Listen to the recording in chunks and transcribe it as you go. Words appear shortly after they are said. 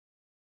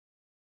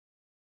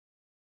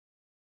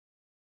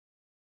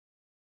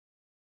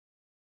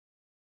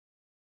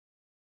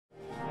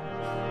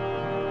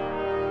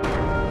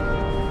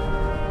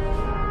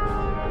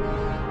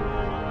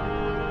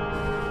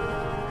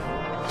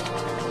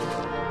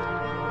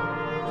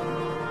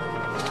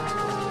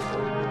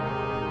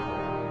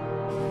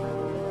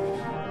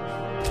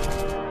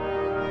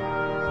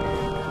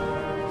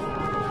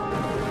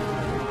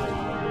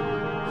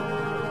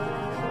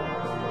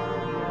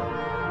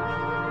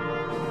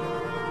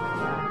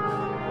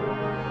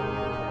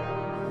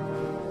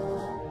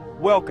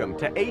Welcome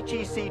to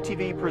HEC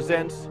TV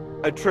presents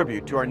A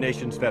Tribute to Our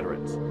Nation's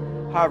Veterans.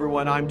 Hi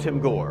everyone, I'm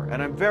Tim Gore,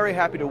 and I'm very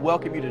happy to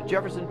welcome you to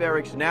Jefferson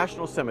Barracks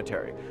National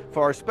Cemetery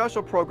for our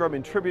special program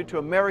in tribute to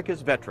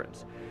America's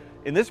veterans.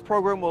 In this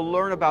program, we'll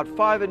learn about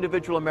 5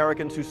 individual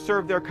Americans who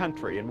served their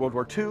country in World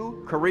War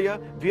II,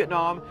 Korea,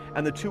 Vietnam,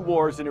 and the 2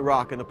 wars in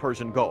Iraq and the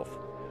Persian Gulf.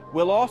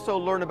 We'll also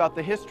learn about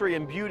the history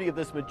and beauty of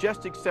this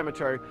majestic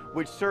cemetery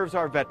which serves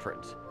our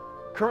veterans.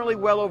 Currently,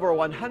 well over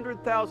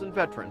 100,000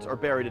 veterans are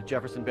buried at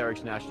Jefferson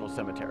Barracks National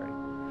Cemetery.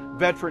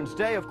 Veterans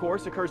Day, of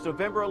course, occurs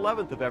November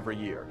 11th of every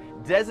year,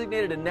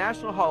 designated a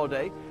national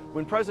holiday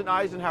when President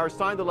Eisenhower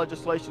signed the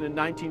legislation in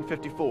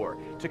 1954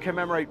 to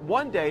commemorate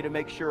one day to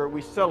make sure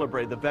we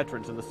celebrate the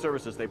veterans and the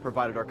services they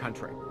provided our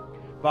country.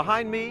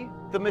 Behind me,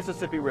 the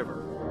Mississippi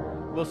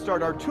River. We'll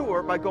start our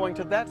tour by going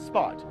to that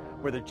spot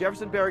where the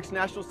Jefferson Barracks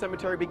National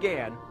Cemetery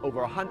began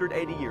over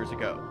 180 years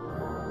ago.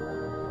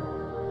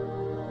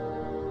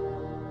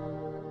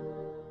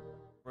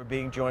 We're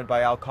being joined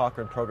by Al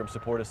Cochren, Program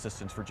Support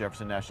Assistant for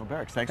Jefferson National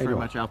Barracks. Thanks very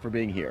much, Al, for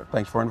being here.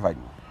 Thanks for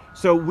inviting me.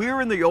 So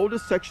we're in the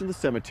oldest section of the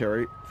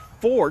cemetery.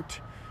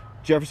 Fort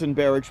Jefferson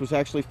Barracks was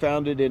actually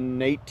founded in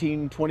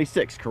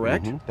 1826,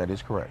 correct? Mm-hmm. That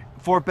is correct.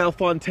 Fort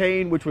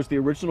Bellefontaine, which was the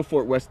original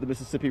fort west of the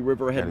Mississippi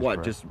River, had what?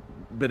 Correct. Just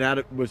been at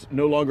it, was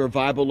no longer a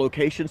viable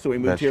location, so we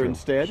moved here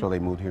instead? So they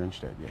moved here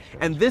instead, yes, sir.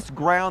 And this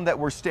ground that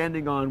we're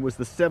standing on was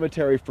the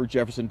cemetery for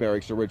Jefferson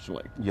Barracks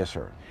originally? Yes,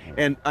 sir. Yes.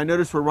 And I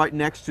noticed we're right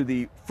next to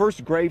the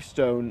first grave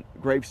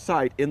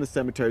site in the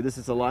cemetery. This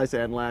is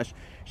Eliza Ann Lash.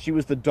 She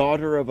was the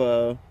daughter of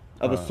a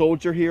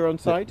soldier here on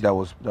site? That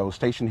was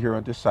stationed here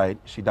at this site.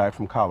 She died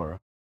from cholera.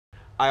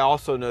 I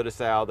also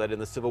noticed, Al, that in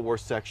the Civil War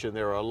section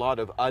there are a lot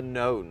of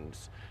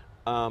unknowns.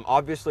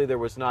 Obviously there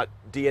was not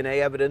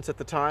DNA evidence at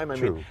the time. I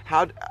mean,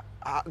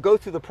 go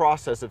through the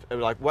process of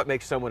like what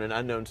makes someone an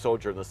unknown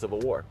soldier in the Civil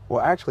War.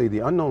 Well, actually, the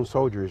unknown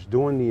soldiers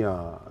during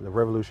the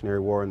Revolutionary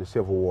War and the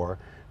Civil War,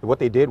 what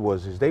they did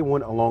was they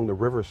went along the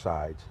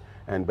riversides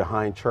and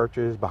behind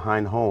churches,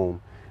 behind home,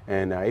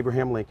 and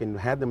Abraham Lincoln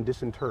had them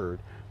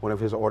disinterred. One of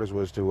his orders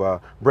was to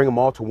bring them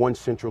all to one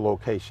central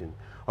location.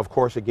 Of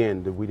course,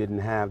 again, we didn't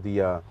have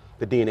the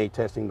DNA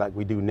testing like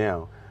we do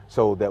now,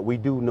 so that we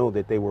do know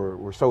that they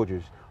were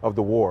soldiers of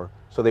the war.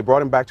 So they brought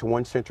them back to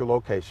one central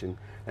location,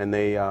 and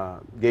they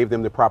gave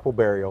them the proper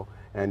burial,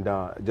 and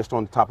just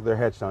on the top of their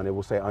headstone it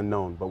will say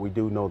unknown, but we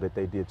do know that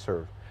they did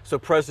serve. So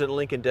President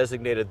Lincoln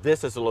designated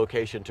this as a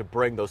location to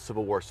bring those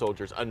Civil War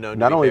soldiers unknown to be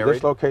buried? Not only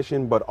this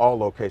location, but all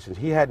locations.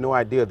 He had no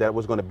idea that it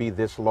was going to be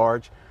this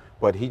large,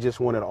 but he just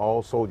wanted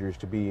all soldiers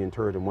to be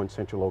interred in one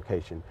central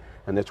location,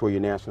 and that's where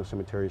your National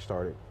Cemetery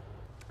started.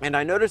 And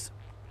I noticed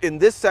in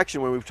this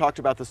section when we've talked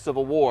about the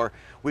Civil War,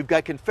 we've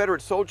got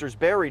Confederate soldiers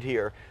buried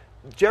here.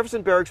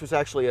 Jefferson Barracks was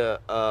actually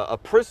a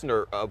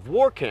prisoner of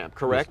war camp,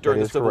 correct, yes, during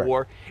the Civil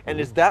War? And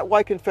is that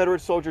why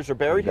Confederate soldiers are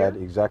buried here?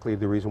 That's exactly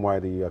the reason why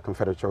the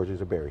Confederate soldiers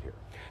are buried here.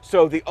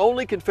 So the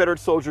only Confederate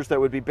soldiers that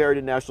would be buried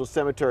in national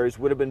cemeteries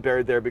would have been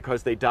buried there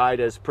because they died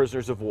as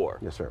prisoners of war?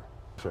 Yes, sir.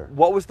 Sir.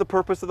 What was the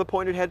purpose of the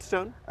pointed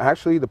headstone?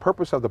 Actually, the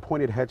purpose of the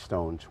pointed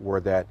headstones were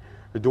that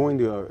during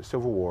the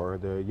Civil War,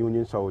 the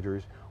Union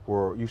soldiers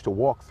used to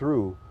walk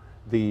through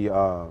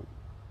the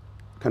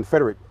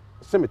Confederate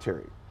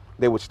cemetery.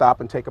 They would stop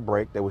and take a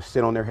break. They would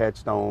sit on their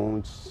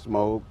headstones,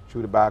 smoke,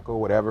 chew tobacco,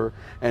 whatever.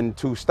 And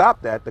to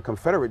stop that, the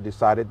Confederate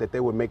decided that they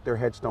would make their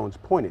headstones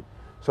pointed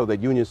so that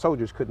Union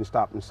soldiers couldn't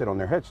stop and sit on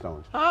their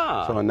headstones.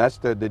 So, and that's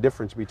the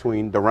difference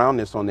between the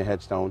roundness on the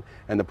headstone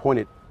and the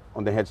pointed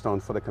on the headstone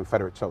for the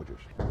Confederate soldiers.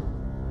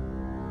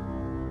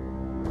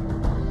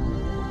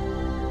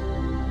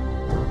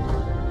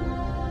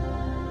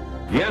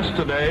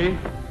 Yesterday,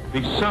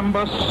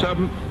 December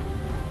 7th,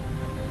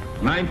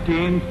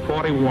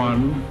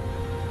 1941,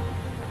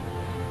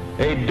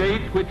 a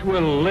date which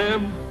will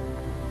live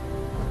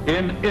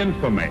in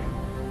infamy.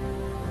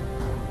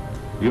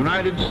 The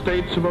United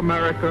States of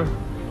America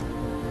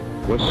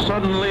was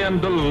suddenly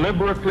and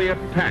deliberately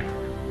attacked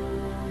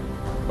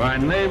by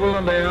naval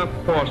and air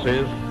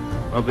forces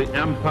of the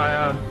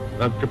Empire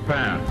of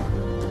Japan.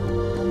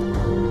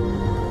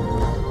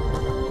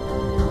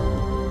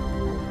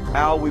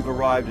 Al, we've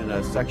arrived in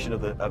a section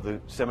of the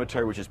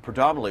cemetery which is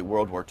predominantly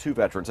World War II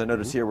veterans. I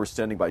notice here we're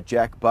standing by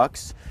Jack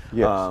Buck's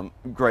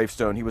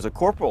gravestone. He was a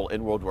corporal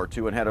in World War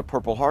II and had a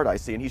Purple Heart, I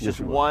see, and he's just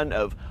one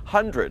of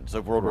hundreds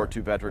of World War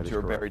II veterans who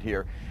are buried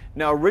here.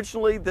 Now,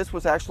 originally, this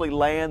was actually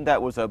land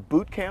that was a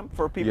boot camp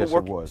for people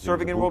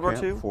serving in World War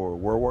II? For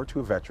World War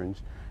II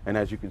veterans, and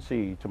as you can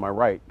see to my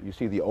right, you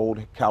see the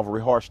old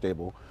Cavalry Horse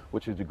Stable,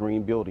 which is the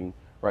green building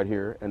right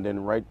here, and then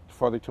right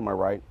further to my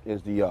right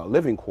is the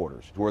living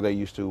quarters where they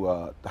used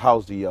to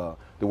house the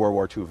World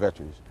War II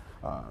veterans.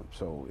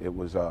 So it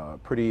was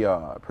pretty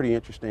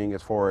interesting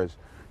as far as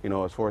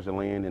the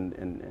land,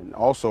 and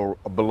also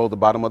below the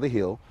bottom of the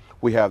hill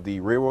we have the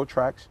railroad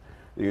tracks,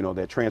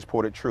 that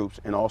transported troops,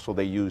 and also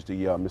they used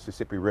the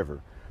Mississippi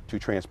River to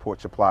transport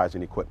supplies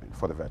and equipment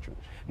for the veterans.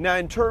 Now,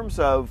 in terms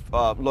of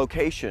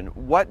location,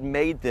 what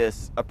made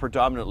this a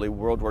predominantly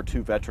World War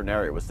II veteran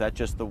area? Was that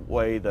just the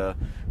way the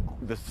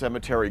the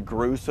cemetery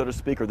grew, so to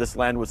speak, or this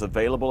land was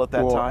available at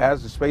that Well, time?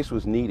 as the space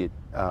was needed,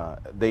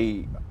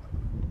 they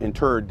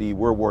interred the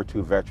World War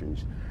II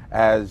veterans.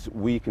 As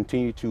we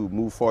continued to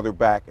move farther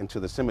back into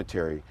the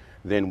cemetery,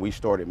 then we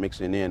started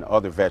mixing in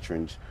other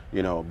veterans,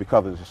 you know,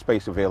 because of the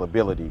space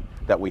availability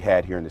that we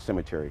had here in the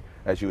cemetery.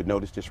 As you would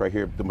notice just right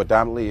here, the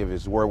predominantly of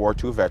is World War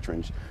II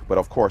veterans, but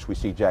of course we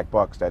see Jack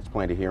Bucks that's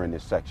planted here in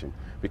this section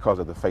because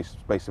of the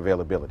space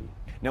availability.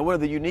 Now, one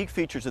of the unique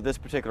features of this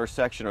particular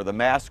section are the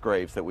mass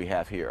graves that we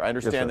have here. I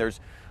understand sir.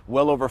 there's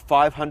well over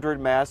 500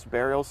 mass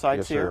burial sites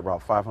Yes, here. sir,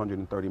 about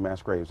 530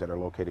 mass graves that are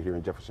located here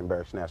in Jefferson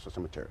Barracks National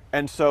Cemetery.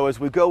 And so as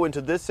we go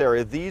into this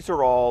area, these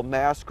are all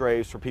mass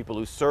graves for people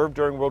who served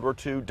during World War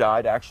II,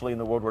 died actually in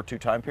the World War II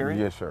time period?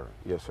 Yes, sir.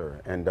 Yes,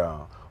 sir. And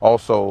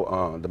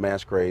also the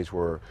mass graves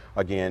were,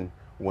 again,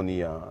 when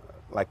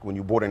like when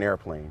you board an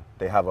airplane,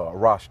 they have a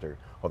roster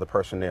of the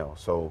personnel.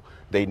 So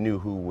they knew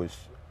who was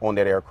on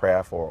that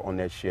aircraft or on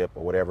that ship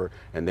or whatever,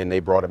 and then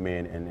they brought them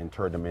in and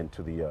interred them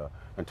into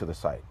the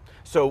site.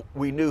 So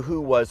we knew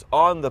who was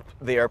on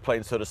the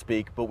airplane, so to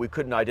speak, but we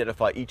couldn't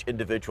identify each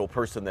individual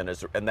person then,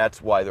 and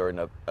that's why they're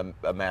in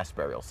a mass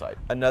burial site.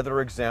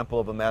 Another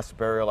example of a mass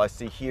burial I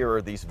see here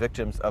are these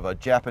victims of a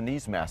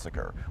Japanese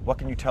massacre. What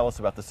can you tell us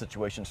about the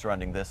situation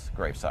surrounding this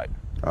gravesite?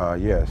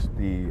 Yes,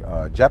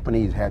 the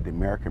Japanese had the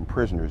American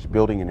prisoners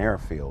building an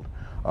airfield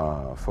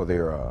for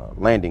their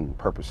landing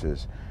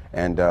purposes,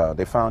 and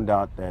they found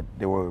out that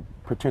there were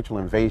potential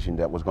invasion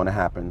that was going to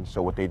happen.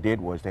 So what they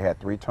did was they had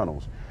 3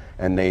 tunnels,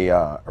 and they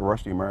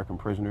rushed the American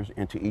prisoners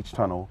into each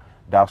tunnel,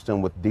 doused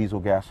them with diesel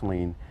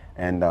gasoline,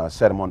 and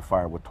set them on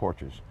fire with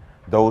torches.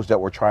 Those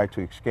that were trying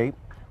to escape,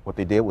 what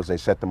they did was they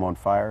set them on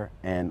fire,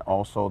 and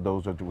also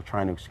those that were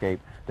trying to escape,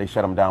 they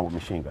shut them down with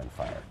machine gun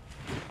fire.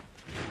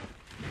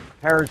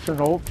 Harrison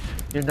Ochs,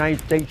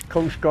 United States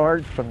Coast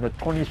Guard, from the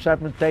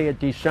 27th day of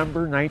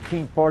December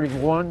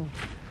 1941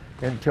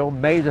 until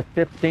May the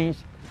 15th,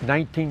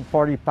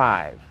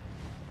 1945.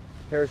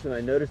 Harrison,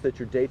 I noticed that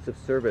your dates of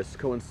service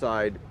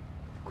coincide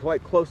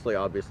quite closely,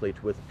 obviously,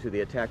 to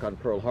the attack on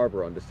Pearl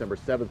Harbor on December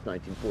 7th,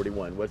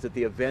 1941. Was it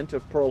the event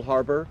of Pearl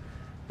Harbor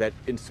that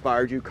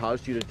inspired you,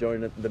 caused you to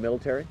join the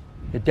military?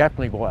 It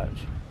definitely was.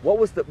 What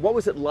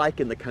was it like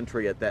in the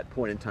country at that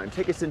point in time?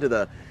 Take us into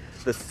the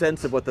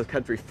sense of what the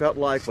country felt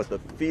like, what the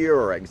fear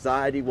or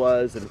anxiety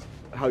was, and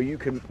how you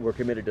were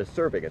committed to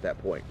serving at that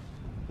point.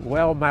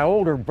 Well, my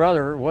older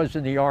brother was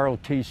in the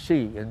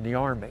ROTC in the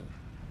Army,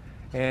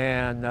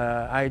 and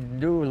I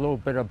knew a little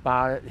bit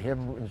about it,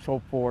 him and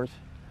so forth,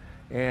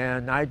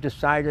 and I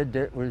decided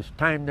that it was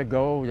time to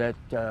go,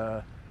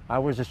 that I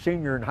was a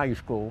senior in high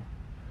school,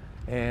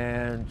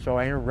 and so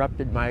I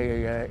interrupted my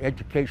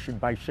education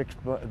by 6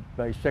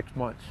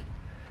 months.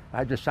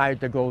 I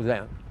decided to go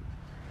then.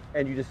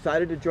 And you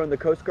decided to join the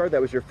Coast Guard? That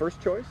was your first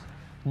choice?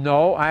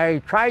 No,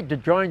 I tried to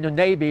join the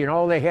Navy, and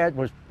all they had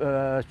was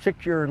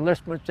 6-year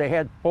enlistments. They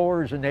had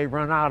 4s, and they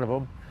run out of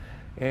them.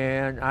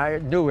 And I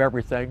knew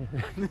everything.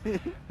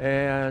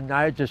 And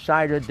I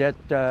decided that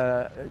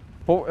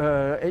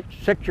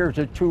 6 years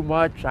is too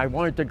much. I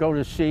wanted to go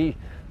to sea.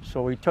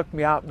 So he took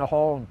me out in the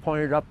hall and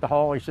pointed up the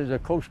hall. He says, the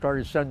Coast Guard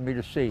is sending me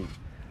to sea.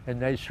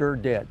 And they sure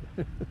did.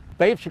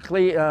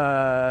 Basically,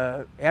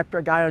 after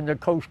I got in the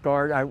Coast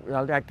Guard,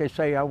 like I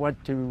say, I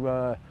went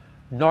to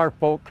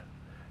Norfolk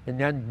and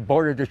then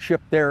boarded a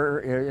ship there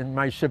in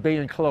my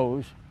civilian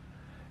clothes.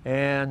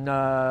 And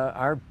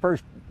our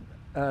first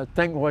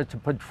thing was to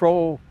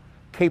patrol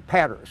Cape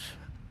Hatteras.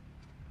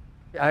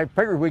 I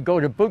figured we'd go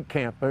to boot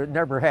camp, but it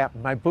never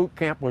happened. My boot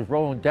camp was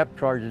rolling depth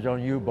charges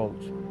on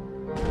U-boats.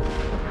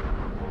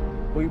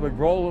 We would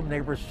roll them,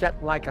 they were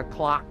set like a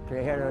clock.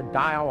 They had a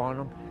dial on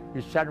them.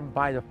 You set them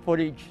by the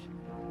footage,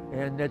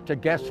 and it's a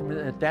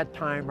guesstimate. At that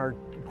time, our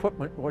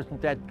equipment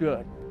wasn't that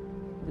good.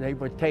 They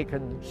would take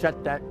and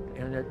set that,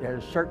 and at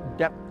a certain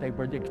depth, they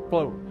would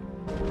explode.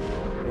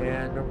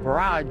 And the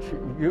barrage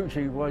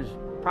usually was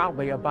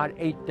probably about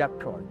 8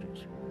 depth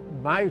charges.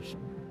 My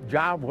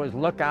job was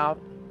look out,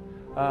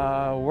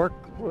 work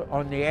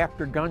on the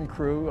after gun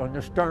crew on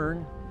the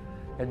stern,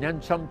 and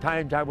then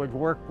sometimes I would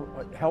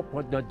help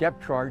with the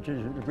depth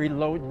charges,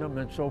 reloading them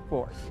and so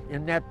forth.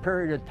 In that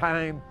period of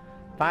time,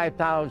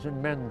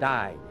 5,000 men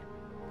died.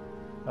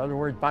 In other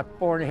words, about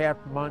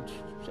 4.5 months,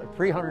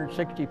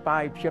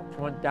 365 ships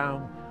went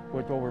down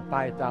with over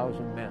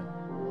 5,000 men.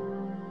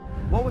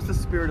 What was the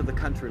spirit of the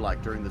country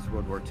like during this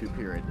World War II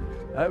period?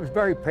 It was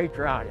very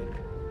patriotic.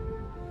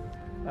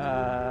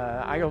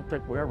 I don't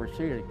think we'll ever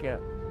see it again.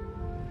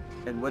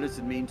 And what does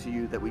it mean to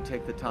you that we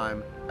take the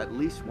time at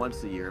least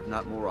once a year, if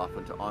not more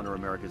often, to honor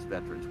America's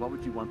veterans? What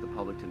would you want the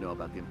public to know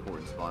about the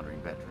importance of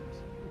honoring veterans?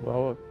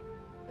 Well,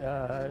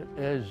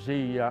 as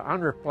the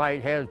honor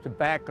flight has the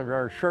back of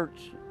our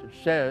shirts, it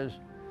says,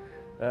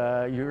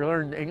 you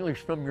learn English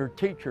from your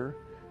teacher,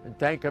 and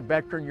thank a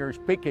veteran you're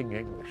speaking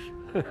English.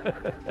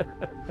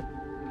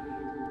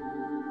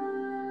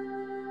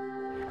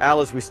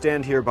 Al, as we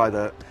stand here by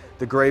the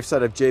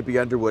gravesite of J.B.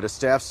 Underwood, a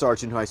staff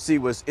sergeant who I see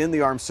was in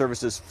the armed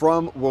services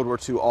from World War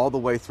II all the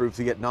way through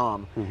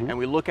Vietnam, and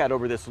we look out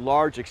over this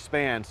large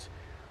expanse,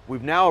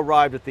 We've now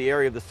arrived at the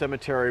area of the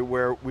cemetery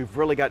where we've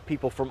really got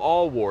people from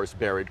all wars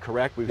buried,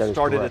 correct? We've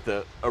started correct.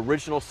 at the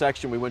original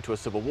section, we went to a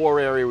Civil War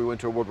area, we went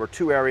to a World War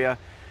II area,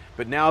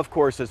 but now, of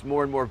course, as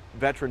more and more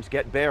veterans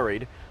get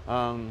buried,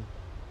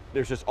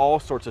 there's just all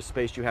sorts of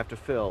space you have to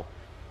fill.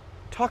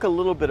 Talk a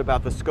little bit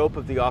about the scope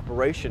of the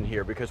operation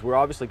here, because we're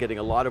obviously getting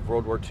a lot of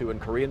World War II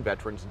and Korean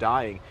veterans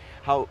dying.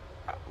 How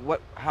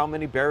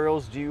many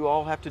burials do you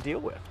all have to deal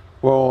with?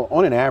 Well,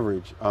 on an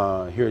average,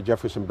 here at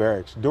Jefferson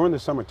Barracks, during the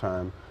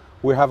summertime,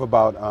 we have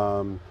about,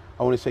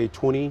 I want to say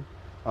 20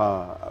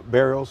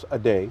 burials a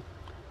day.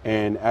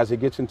 And as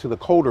it gets into the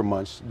colder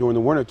months, during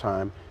the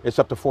wintertime, it's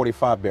up to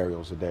 45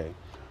 burials a day.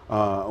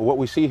 What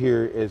we see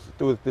here is,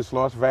 through this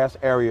large, vast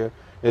area,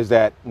 is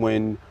that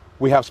when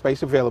we have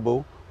space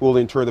available, we'll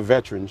inter the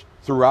veterans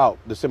throughout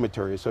the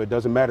cemetery. So it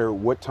doesn't matter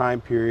what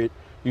time period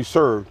you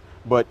served,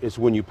 but it's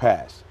when you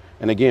pass.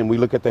 And again, we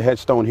look at the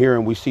headstone here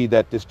and we see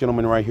that this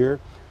gentleman right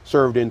here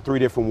served in 3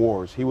 different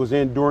wars. He was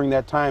in during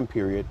that time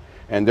period,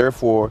 and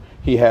therefore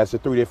he has the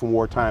 3 different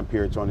war time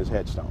periods on his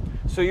headstone.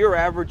 So you're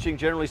averaging,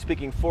 generally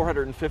speaking,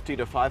 450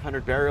 to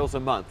 500 burials a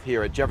month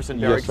here at Jefferson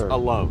Barracks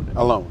alone?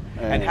 Alone.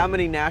 And how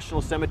many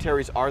national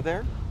cemeteries are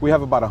there? We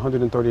have about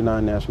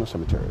 139 national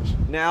cemeteries.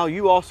 Now,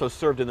 you also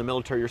served in the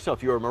military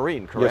yourself. You're a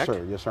Marine, correct? Yes,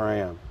 sir. Yes, sir, I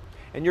am.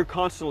 And you're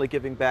constantly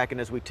giving back,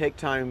 and as we take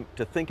time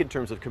to think in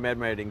terms of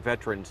commemorating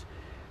veterans,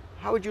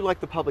 how would you like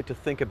the public to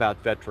think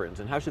about veterans,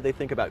 and how should they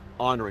think about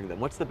honoring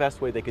them? What's the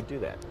best way they could do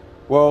that?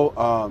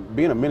 Well,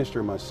 being a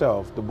minister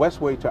myself, the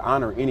best way to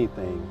honor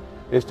anything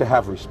is to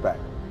have respect.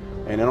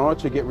 And in order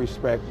to get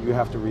respect, you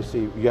have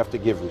to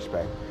give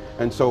respect.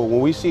 And so when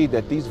we see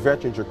that these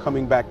veterans are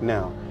coming back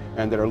now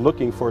and that are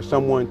looking for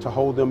someone to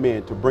hold them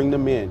in, to bring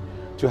them in,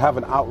 to have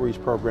an outreach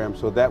program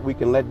so that we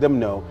can let them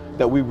know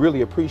that we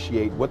really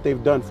appreciate what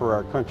they've done for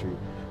our country.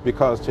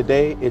 Because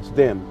today it's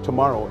them,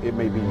 tomorrow it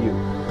may be you.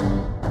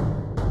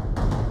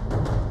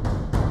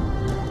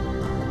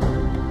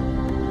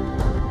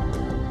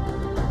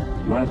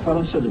 My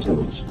fellow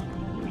citizens,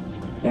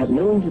 at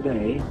noon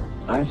today,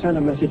 I sent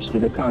a message to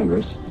the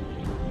Congress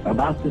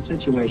about the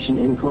situation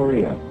in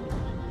Korea.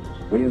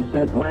 We have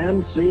sent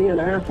land, sea,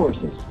 and air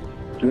forces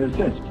to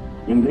assist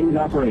in these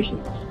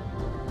operations.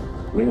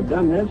 We have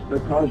done this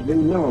because we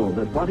know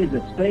that what is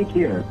at stake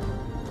here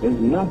is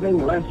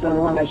nothing less than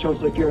our national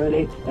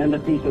security and the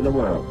peace of the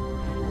world.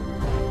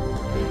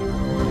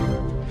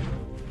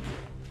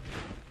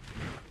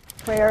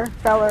 Claire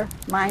Feller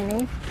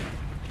Minie.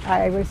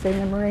 I was in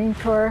the Marine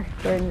Corps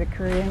during the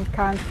Korean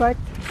conflict.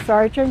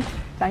 Sergeant,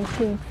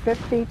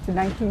 1950 to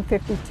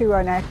 1952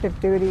 on active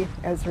duty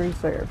as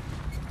reserve.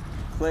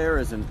 Claire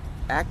is an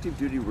active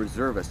duty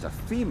reservist, a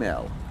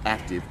female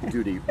active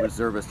duty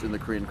reservist in the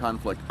Korean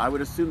conflict. I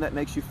would assume that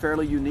makes you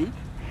fairly unique?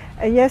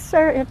 Yes,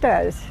 sir, it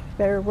does.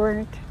 There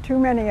weren't too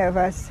many of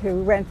us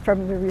who went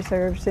from the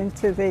reserves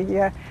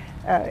into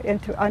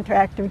onto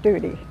active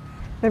duty.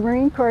 The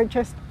Marine Corps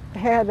just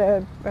had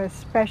a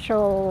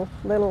special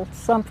little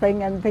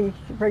something, and the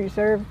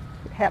reserve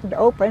happened to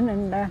open,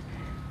 and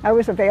I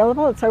was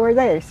available, and so were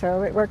they,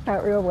 so it worked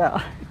out real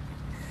well.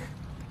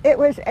 It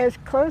was as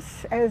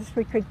close as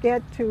we could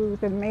get to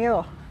the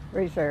male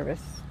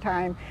reservist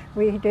time.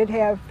 We did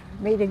have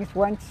meetings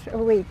once a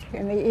week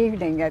in the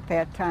evening at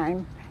that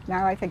time.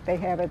 Now I think they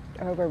have it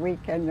over a week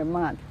and a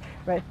month.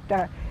 But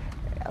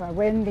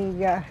when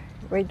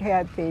we'd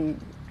had the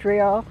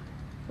drill,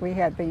 we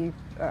had the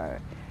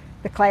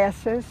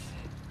classes,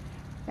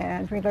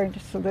 and we learned to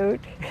salute.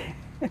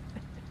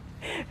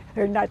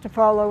 Learned not to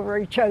fall over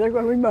each other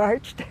when we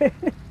marched.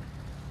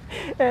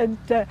 And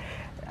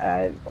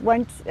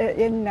once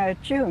in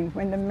June,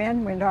 when the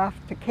men went off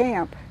to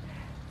camp,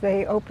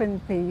 they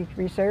opened the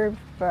reserve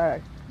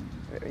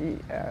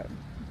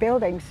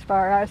buildings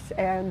for us,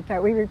 and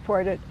we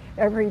reported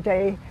every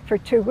day for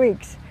 2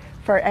 weeks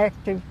for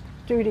active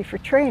duty for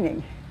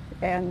training.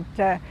 And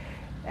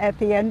at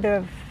the end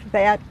of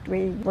that,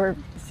 we were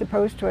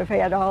supposed to have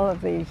had all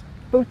of the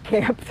boot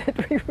camp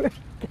that we would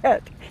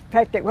get. In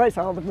fact, it was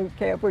all the boot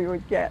camp we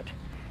would get.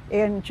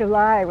 In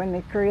July, when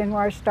the Korean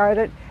War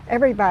started,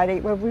 everybody,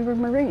 well, we were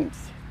Marines.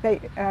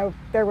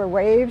 There were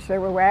waves,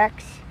 there were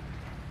WACs,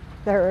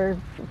 there were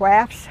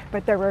WAFs,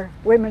 but there were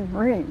women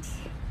Marines.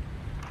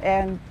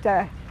 And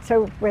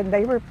so when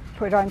they were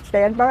put on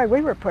standby,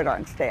 we were put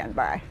on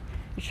standby.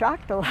 It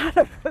shocked a lot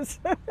of us.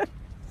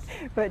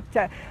 But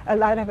a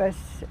lot of us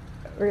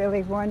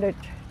really wanted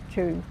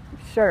to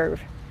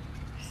serve,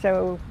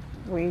 so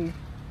we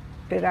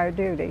did our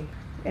duty.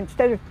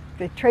 Instead of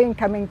the train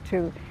coming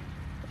to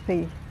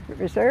the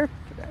reserve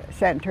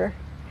center,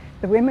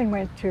 the women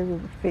went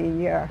to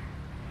the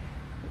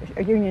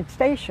Union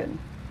Station,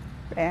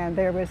 and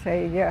there was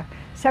a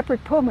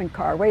separate Pullman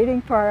car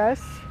waiting for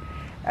us.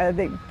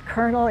 The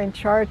colonel in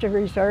charge of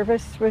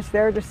reservists was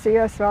there to see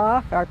us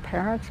off. Our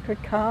parents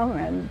could come,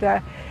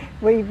 and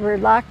we were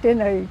locked in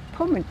a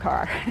Pullman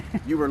car.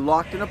 You were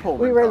locked in a Pullman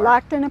car? We were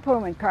locked in a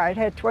Pullman car. It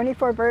had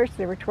 24 berths.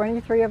 There were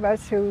 23 of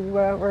us who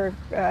were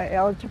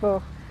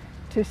eligible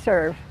to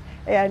serve.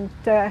 And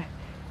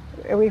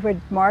we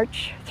would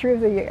march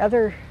through the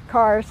other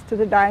cars to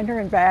the diner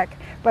and back,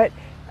 but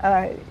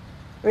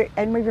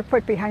and we were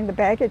put behind the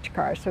baggage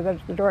car so that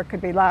the door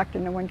could be locked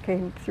and no one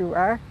came through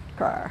our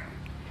car.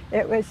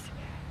 It was,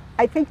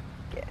 I think,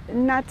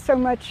 not so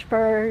much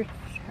for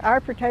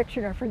our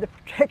protection or for the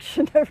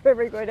protection of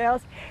everyone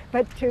else,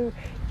 but to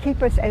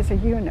keep us as a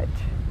unit.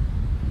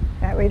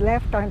 We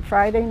left on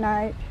Friday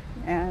night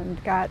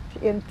and got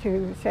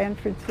into San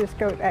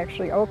Francisco,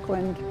 actually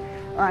Oakland,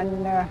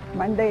 on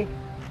Monday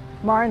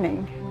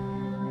morning.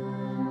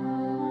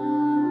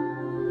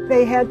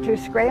 They had to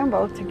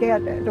scramble to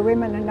get the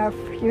women enough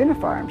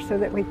uniforms so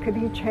that we could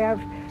each have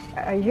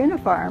a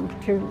uniform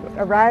to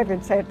arrive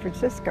in San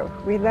Francisco.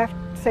 We left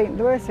St.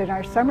 Louis in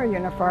our summer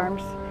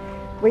uniforms.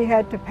 We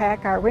had to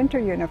pack our winter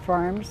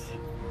uniforms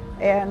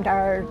and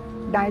our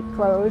night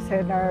clothes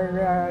and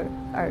our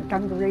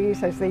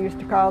dungarees, as they used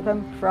to call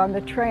them, for on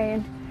the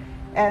train,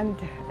 and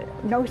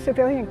no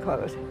civilian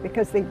clothes,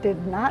 because they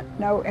did not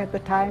know at the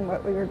time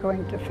what we were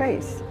going to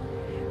face.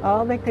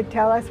 All they could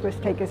tell us was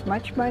take as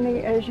much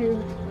money as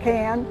you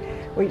can.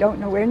 We don't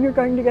know when you're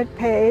going to get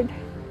paid.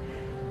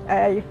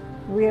 By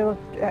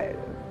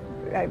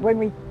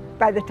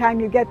the time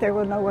you get there,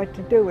 we'll know what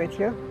to do with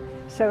you.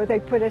 So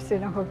they put us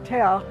in a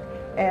hotel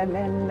and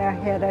then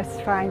had us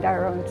find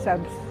our own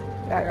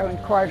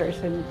quarters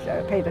and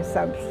paid us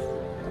subs.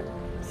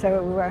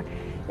 So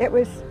it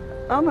was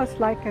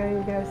almost like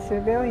a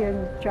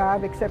civilian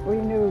job, except we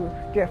knew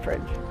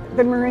different.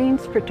 The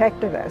Marines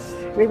protected us.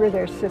 We were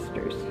their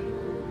sisters.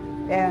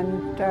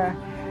 And the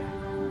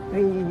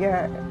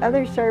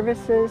other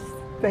services,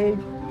 they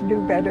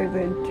knew better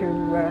than to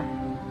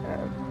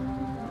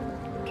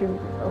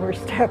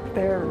overstep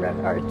their,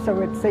 or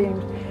so it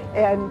seemed.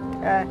 And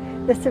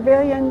the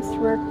civilians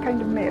were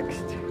kind of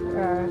mixed.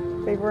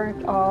 They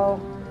weren't all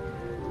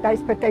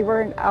nice, but they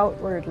weren't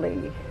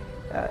outwardly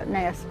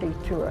nasty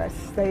to us.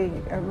 They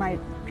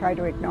might try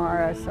to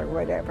ignore us or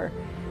whatever.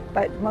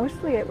 But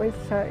mostly it was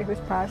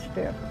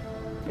positive,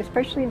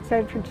 especially in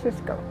San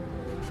Francisco.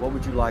 What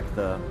would you like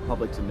the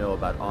public to know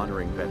about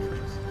honoring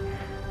veterans?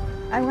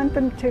 I want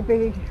them to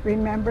be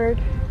remembered.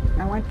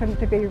 I want them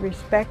to be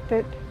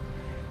respected.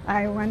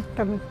 I want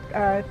them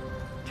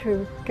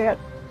to get,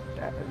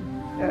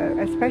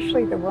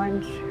 especially the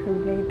ones who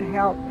need the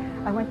help,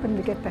 I want them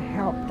to get the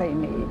help they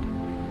need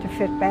to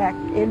fit back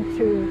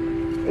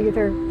into,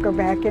 either go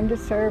back into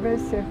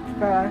service if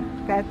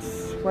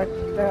that's what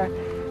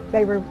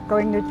they were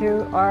going to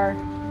do, or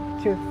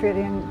to fit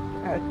in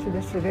to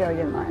the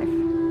civilian life.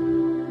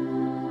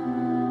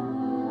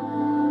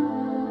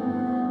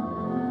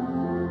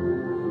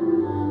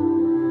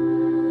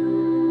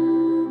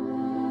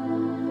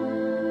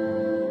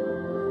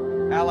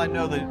 Al, I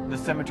know that the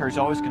cemetery is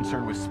always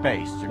concerned with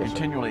space. You're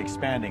continually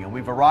expanding, and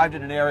we've arrived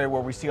at an area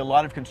where we see a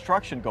lot of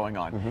construction going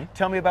on.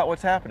 Tell me about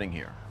what's happening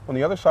here. On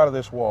the other side of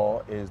this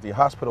wall is the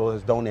hospital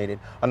has donated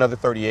another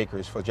 30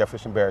 acres for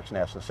Jefferson Barracks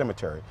National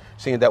Cemetery,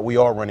 seeing that we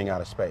are running out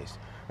of space.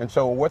 And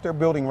so what they're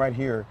building right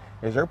here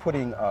is they're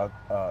putting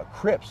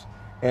crypts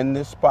in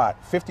this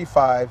spot,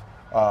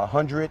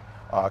 5,500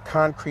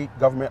 concrete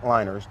government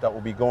liners that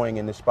will be going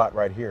in this spot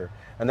right here.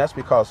 And that's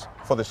because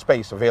for the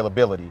space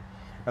availability.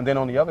 And then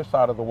on the other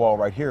side of the wall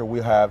right here, we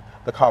have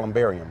the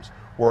columbariums,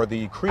 where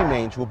the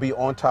cremains will be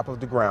on top of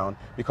the ground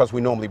because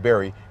we normally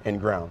bury in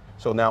ground.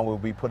 So now we'll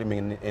be putting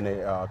them in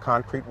a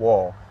concrete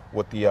wall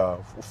with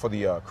for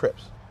the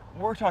crypts.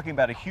 We're talking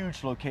about a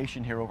huge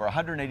location here, over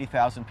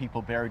 180,000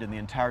 people buried in the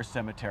entire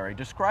cemetery.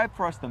 Describe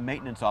for us the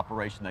maintenance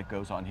operation that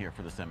goes on here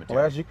for the cemetery.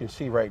 Well, as you can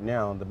see right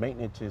now, the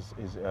maintenance is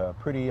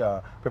pretty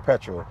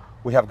perpetual.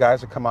 We have guys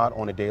that come out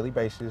on a daily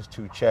basis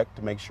to check,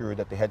 to make sure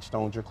that the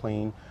headstones are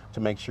clean, to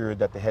make sure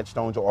that the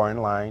headstones are in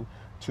line,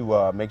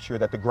 to make sure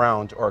that the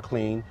grounds are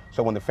clean,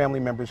 so when the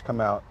family members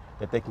come out,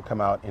 that they can come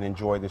out and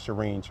enjoy the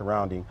serene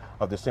surrounding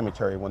of the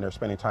cemetery when they're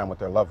spending time with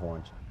their loved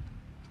ones.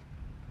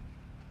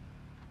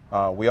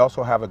 We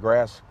also have a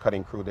grass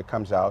cutting crew that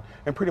comes out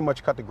and pretty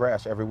much cut the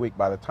grass every week.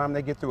 By the time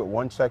they get through at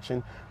one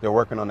section, they're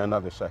working on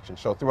another section.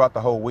 So throughout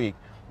the whole week,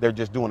 they're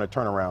just doing a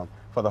turnaround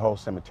for the whole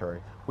cemetery.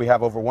 We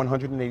have over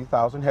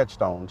 180,000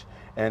 headstones,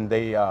 and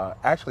they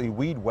actually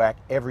weed whack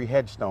every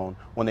headstone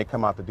when they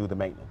come out to do the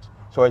maintenance.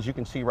 So as you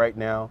can see right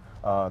now,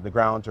 the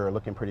grounds are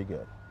looking pretty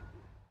good.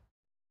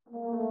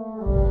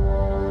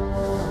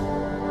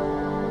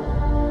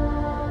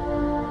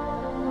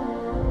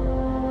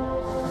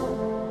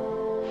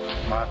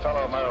 My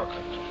fellow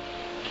Americans,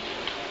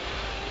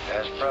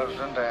 as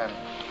President and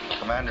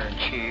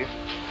Commander-in-Chief,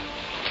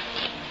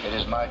 it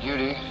is my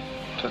duty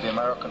to the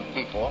American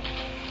people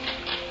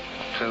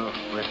to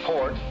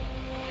report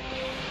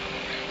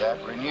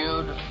that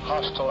renewed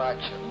hostile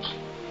actions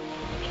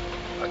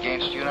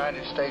against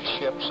United States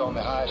ships on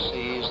the high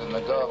seas in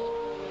the Gulf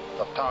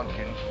of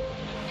Tonkin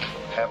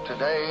have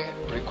today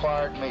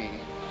required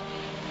me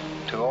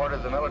to order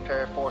the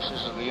military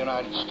forces of the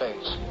United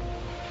States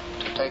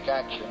to take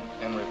action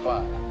in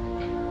reply.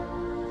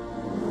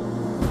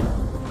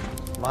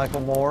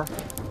 Michael Moore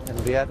in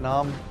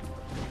Vietnam.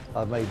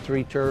 I made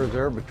 3 tours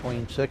there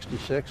between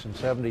 '66 and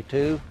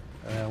 '72,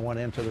 and I went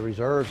into the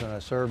reserves, and I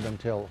served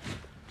until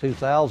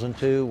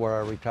 2002, where I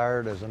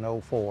retired as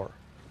an 04.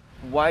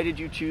 Why did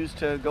you choose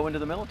to go into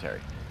the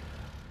military?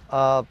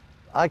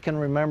 I can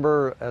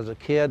remember as a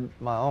kid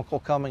my uncle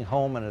coming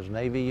home in his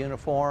Navy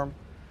uniform,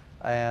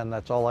 and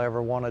that's all I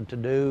ever wanted to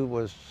do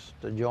was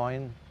to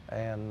join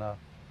and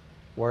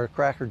wear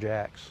Cracker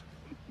Jacks.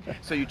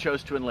 So you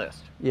chose to enlist?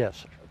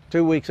 Yes.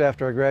 2 weeks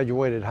after I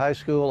graduated high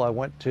school, I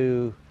went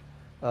to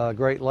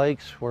Great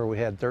Lakes, where we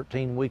had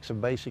 13 weeks of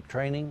basic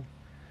training.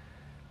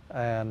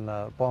 And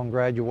upon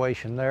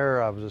graduation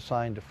there, I was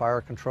assigned to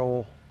Fire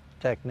Control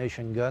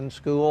Technician Gun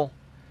School.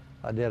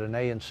 I did an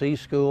A&C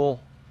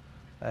school,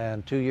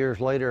 and 2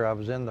 years later I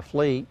was in the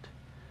fleet.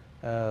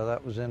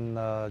 That was in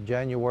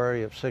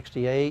January of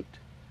 '68.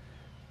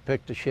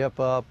 Picked a ship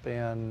up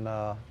in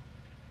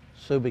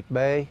Subic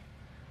Bay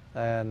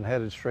and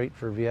headed straight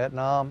for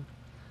Vietnam.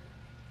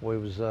 We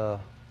was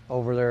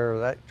over there,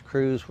 that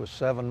cruise was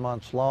 7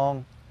 months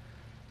long.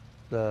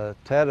 The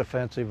Tet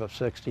Offensive of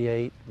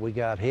 '68, we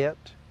got hit.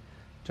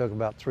 Took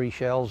about 3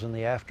 shells in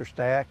the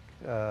afterstack.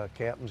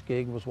 Captain's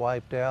gig was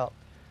wiped out.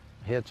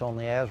 Hits on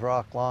the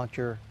ASROC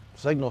launcher.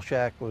 Signal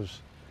shack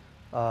was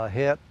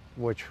hit,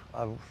 which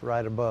I was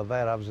right above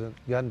that. I was a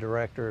gun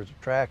director as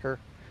a tracker.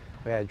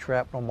 We had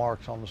shrapnel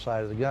marks on the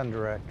side of the gun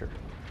director.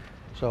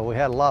 So we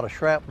had a lot of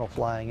shrapnel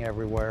flying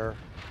everywhere.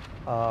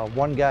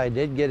 One guy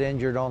did get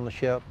injured on the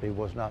ship. He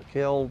was not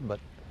killed, but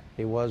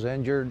he was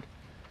injured.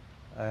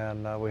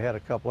 And we had a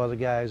couple other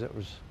guys that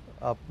was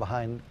up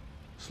behind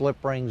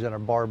slip rings in a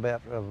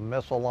barbette of a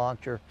missile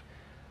launcher.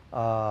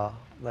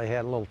 They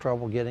had a little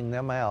trouble getting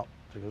them out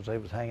because they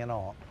was hanging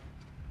on.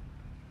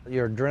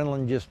 Your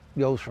adrenaline just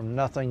goes from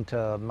nothing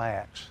to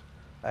max.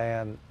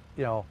 And,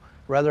 you know,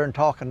 rather than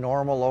talking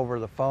normal over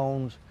the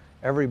phones,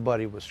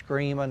 everybody was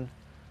screaming.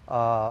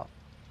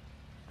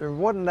 There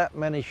wasn't that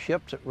many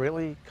ships that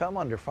really come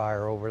under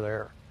fire over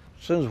there.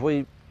 As soon as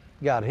we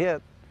got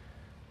hit,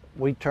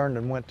 we turned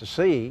and went to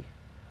sea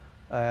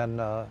and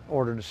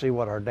ordered to see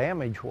what our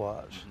damage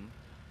was.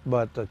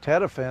 But the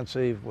Tet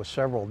Offensive was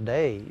several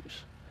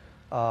days,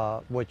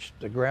 which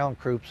the ground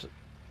troops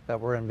that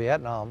were in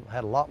Vietnam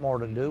had a lot more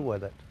to do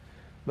with it.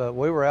 But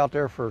we were out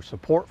there for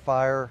support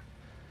fire.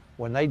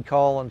 When they'd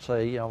call and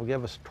say, you know,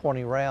 give us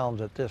 20 rounds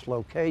at this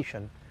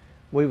location,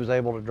 we was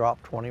able to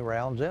drop 20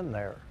 rounds in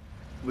there.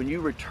 When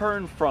you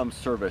returned from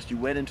service, you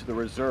went into the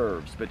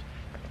reserves, but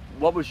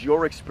what was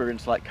your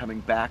experience like coming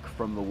back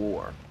from the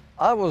war?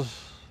 I was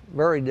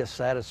very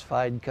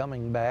dissatisfied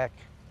coming back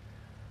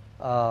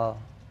because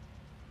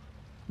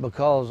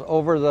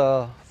over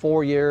the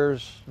 4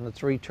 years and the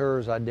 3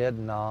 tours I did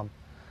in Nam,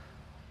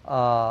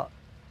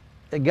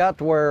 it got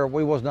to where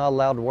we was not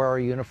allowed to wear our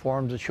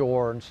uniforms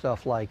ashore and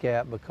stuff like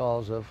that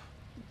because of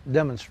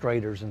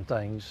demonstrators and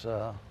things.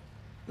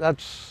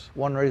 That's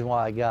one reason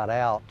why I got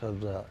out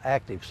of the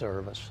active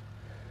service.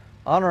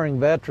 Honoring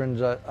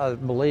veterans, I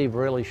believe,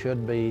 really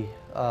should be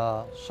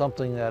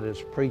something that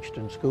is preached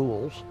in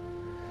schools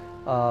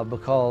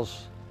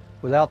because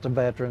without the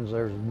veterans,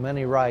 there's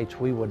many rights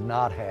we would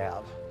not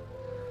have.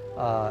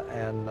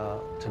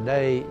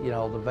 Today, you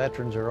know, the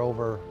veterans are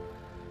over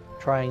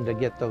trying to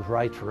get those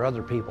rights for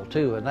other people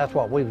too, and that's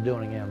what we were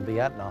doing in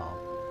Vietnam.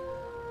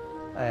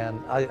 And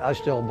I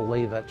still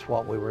believe that's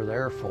what we were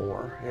there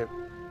for.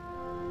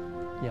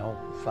 You know,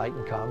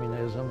 fighting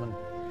communism and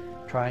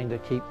trying to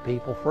keep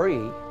people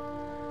free.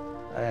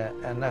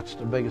 And that's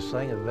the biggest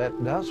thing a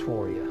vet does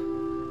for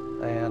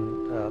you.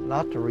 And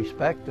not to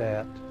respect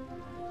that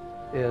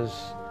is,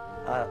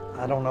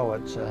 I don't know,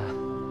 it's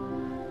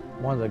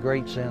one of the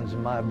great sins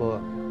in my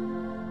book.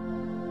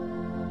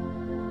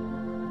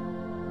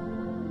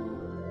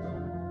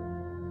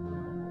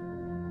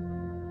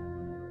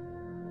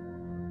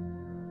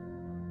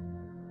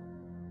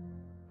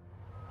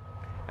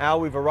 Al,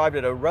 we've arrived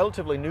at a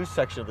relatively new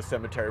section of the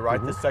cemetery,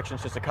 right? This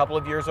section's just a couple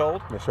of years old?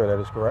 Yes, sir, that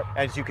is correct.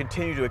 As you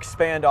continue to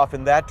expand off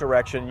in that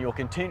direction, you'll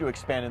continue to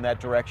expand in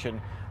that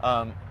direction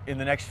in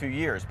the next few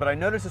years. But I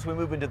noticed as we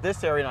move into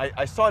this area, and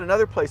I saw it in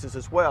other places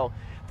as well,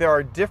 there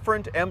are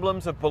different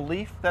emblems of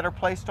belief that are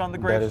placed on the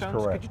gravestones. That is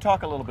correct. Could you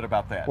talk a little bit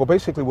about that? Well,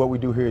 basically what we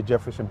do here at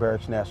Jefferson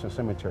Barracks National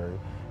Cemetery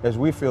is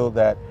we feel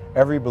that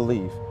every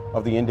belief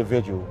of the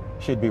individual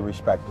should be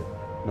respected,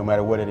 no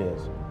matter what it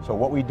is. So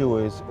what we do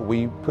is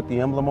we put the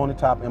emblem on the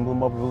top,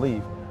 emblem of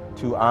belief,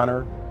 to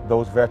honor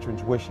those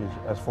veterans' wishes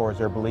as far as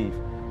their belief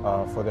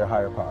for their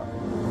higher power.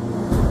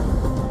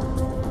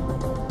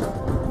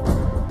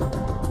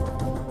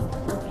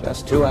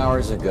 Just 2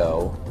 hours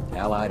ago,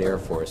 Allied air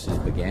forces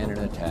began an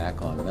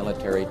attack on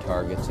military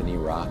targets in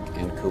Iraq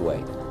and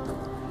Kuwait.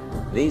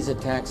 These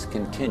attacks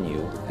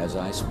continue as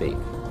I speak.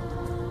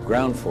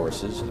 Ground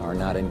forces are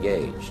not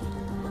engaged.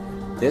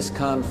 This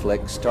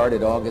conflict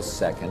started August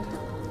 2nd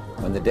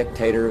when the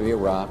dictator of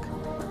Iraq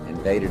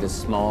invaded a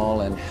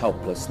small and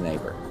helpless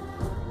neighbor.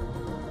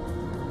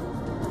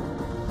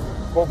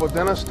 Corporal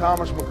Dennis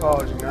Thomas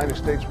McCauley, United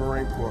States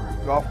Marine Corps,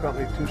 Golf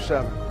Company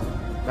 27,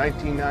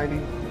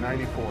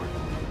 1990-94.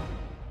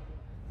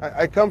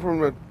 I come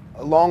from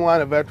a long line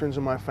of veterans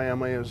in my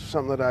family. It was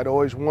something that I'd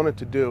always wanted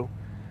to do.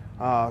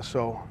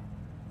 So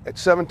At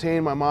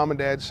 17, my mom and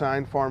dad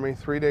signed for me.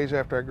 3 days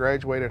after I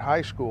graduated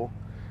high school,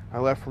 I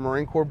left for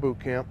Marine Corps boot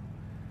camp,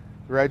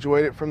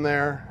 graduated from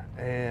there,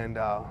 and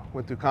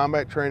went through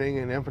combat training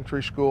and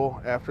infantry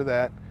school after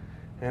that.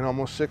 And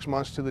almost 6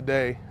 months to the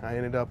day, I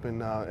ended up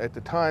in, at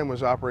the time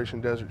was Operation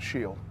Desert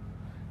Shield.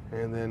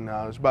 And then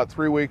it was about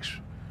 3 weeks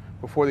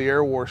before the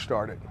air war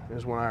started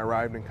is when I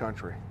arrived in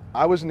country.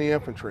 I was in the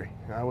infantry.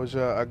 I was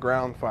a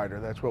ground fighter.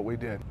 That's what we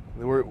did.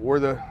 We're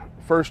the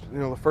first,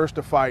 the first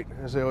to fight,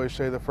 as they always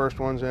say, the first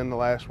ones in, the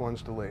last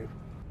ones to leave.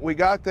 We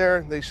got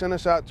there, they sent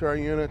us out to our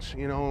units,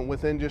 and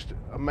within just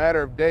a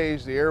matter of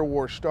days, the air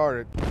war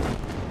started.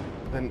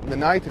 The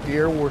night that the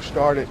air war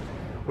started,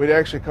 we'd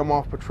actually come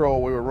off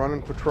patrol. We were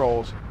running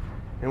patrols,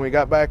 and we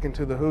got back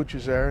into the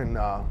hooches there, and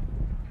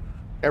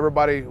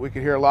everybody, we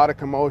could hear a lot of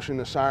commotion.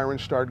 The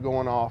sirens started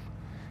going off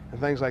and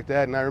things like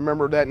that. And I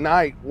remember that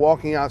night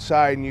walking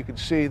outside, and you could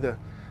see the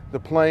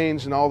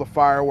planes and all the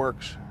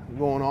fireworks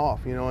going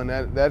off, and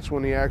that's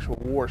when the actual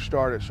war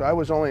started. So I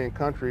was only in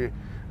country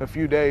a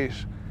few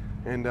days,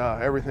 and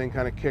everything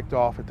kind of kicked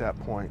off at that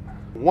point.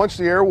 Once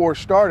the air war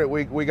started,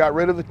 we got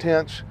rid of the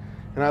tents,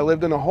 and I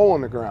lived in a hole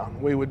in the ground.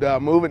 We would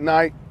move at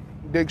night,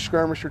 dig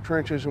skirmisher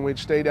trenches, and we'd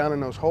stay down in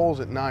those holes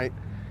at night.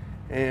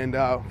 And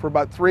for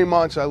about 3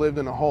 months, I lived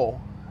in a hole.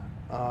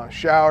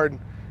 Showered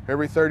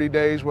every 30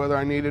 days, whether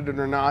I needed it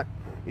or not.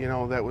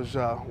 That was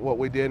what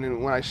we did.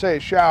 And when I say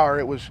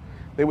shower,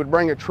 they would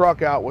bring a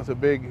truck out with a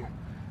big,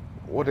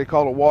 what they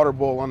call a water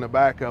bowl on the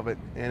back of it,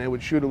 and it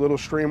would shoot a little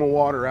stream of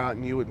water out,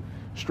 and you would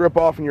strip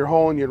off in your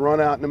hole, and you'd run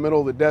out in the middle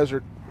of the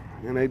desert,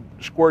 and they'd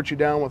squirt you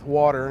down with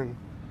water, and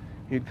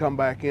you'd come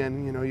back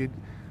in.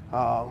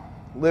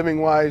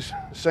 Living wise,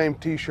 same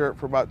t-shirt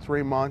for about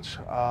 3 months.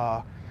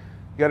 Got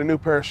a new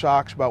pair of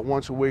socks about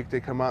once a week.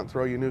 They come out and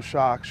throw you new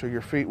socks so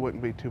your feet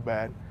wouldn't be too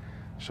bad.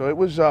 So it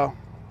was,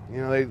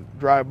 they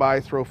drive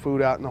by, throw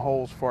food out in the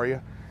holes for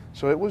you.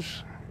 So it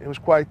was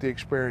quite the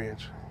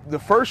experience. The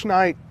first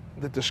night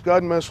that the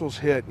Scud missiles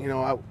hit,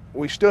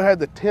 we still had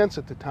the tents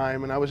at the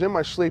time, and I was in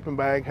my sleeping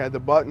bag, had the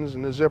buttons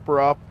and the zipper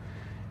up,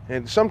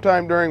 and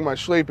sometime during my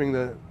sleeping,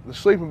 the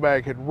sleeping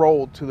bag had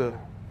rolled to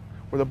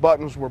where the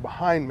buttons were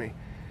behind me.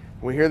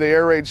 We hear the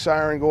air raid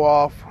siren go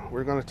off.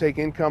 We're going to take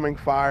incoming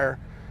fire.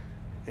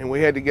 And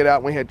we had to get out,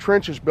 and we had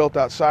trenches built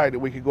outside that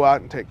we could go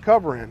out and take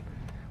cover in.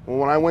 Well,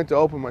 when I went to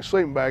open my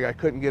sleeping bag, I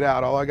couldn't get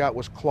out. All I got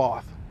was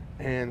cloth.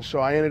 And so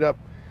I ended up,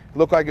 it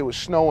looked like it was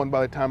snowing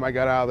by the time I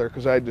got out of there,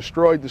 because I had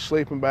destroyed the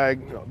sleeping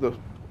bag.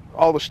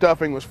 All the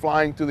stuffing was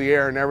flying through the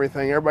air and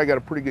everything. Everybody got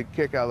a pretty good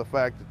kick out of the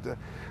fact that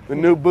the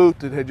new boot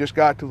that had just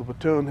got to the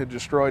platoon had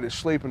destroyed his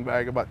sleeping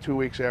bag about 2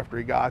 weeks after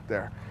he got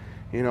there.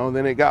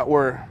 Then it got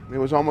where it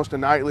was almost a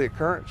nightly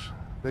occurrence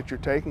that you're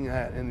taking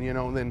that. And,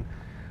 then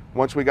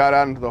once we got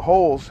out into the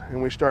holes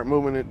and we start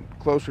moving it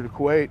closer to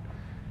Kuwait,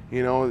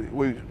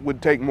 we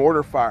would take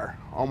mortar fire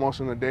almost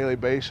on a daily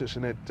basis.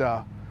 And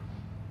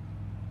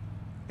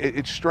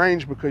it's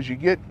strange because you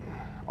get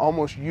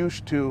almost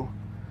used to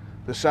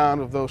the sound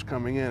of those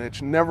coming in.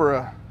 It's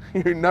never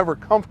you're never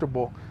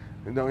comfortable.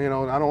 I don't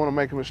want to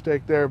make a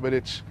mistake there, but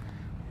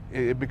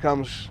it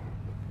becomes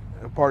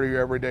a part of your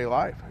everyday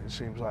life, it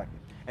seems like.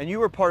 And you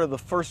were part of the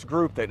first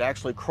group that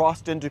actually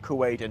crossed into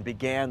Kuwait and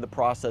began the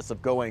process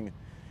of going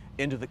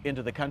into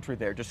the country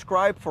there.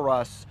 Describe for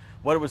us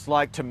what it was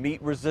like to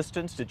meet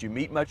resistance. Did you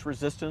meet much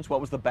resistance?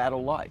 What was the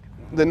battle like?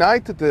 The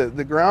night that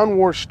the ground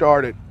war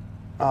started,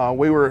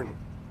 we were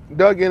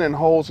dug in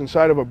holes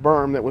inside of a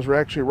berm that was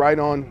actually right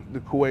on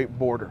the Kuwait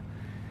border.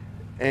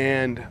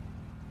 And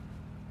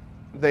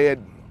they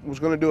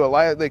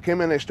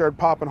came in, they started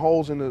popping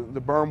holes in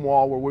the berm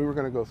wall where we were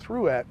going to go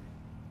through at.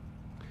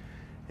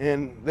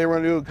 And they were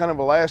going to do kind of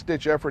a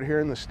last-ditch effort here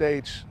in the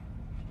States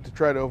to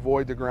try to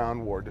avoid the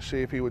ground war, to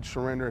see if he would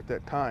surrender at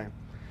that time.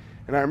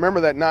 And I remember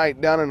that night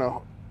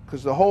down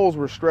because the holes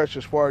were stretched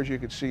as far as you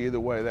could see either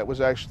way. That was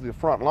actually the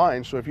front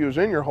line. So if you was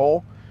in your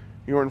hole,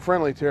 you were in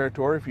friendly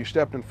territory. If you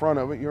stepped in front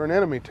of it, you were in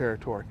enemy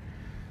territory.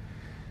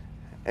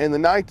 And the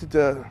night that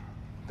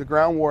the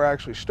ground war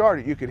actually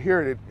started, you could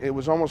hear it. It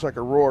was almost like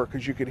a roar,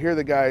 because you could hear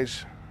the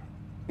guys,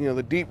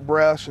 the deep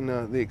breaths and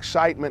the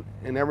excitement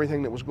and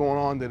everything that was going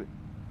on,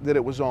 that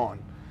it was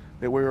on,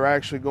 that we were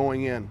actually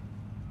going in.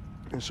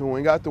 And so when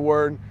we got the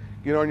word,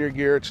 get on your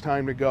gear, it's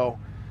time to go,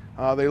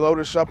 they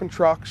loaded us up in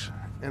trucks,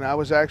 and I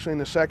was actually in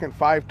the second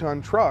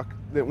 5-ton truck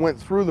that went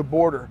through the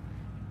border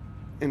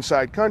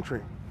inside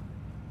country.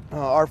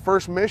 Our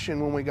first mission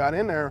when we got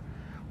in there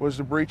was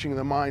the breaching of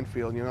the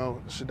minefield.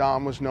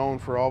 Saddam was known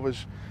for all of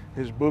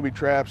his booby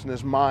traps and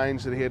his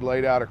mines that he had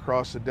laid out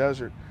across the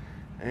desert.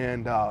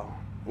 And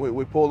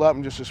we pulled up,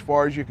 and just as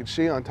far as you could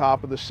see on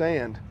top of the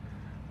sand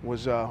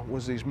was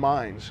these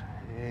mines.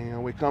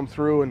 And we come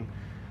through and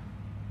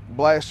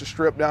blast a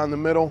strip down the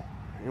middle,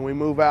 and we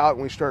move out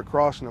and we start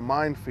crossing the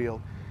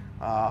minefield.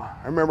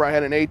 I remember I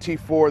had an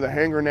AT-4, the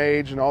hand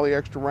grenades and all the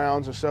extra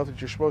rounds and stuff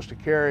that you're supposed to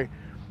carry.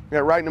 We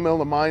got right in the middle of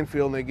the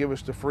minefield, and they give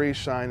us the freeze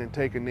sign and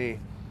take a knee.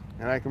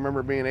 And I can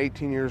remember being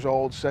 18 years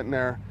old, sitting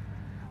there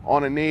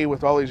on a knee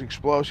with all these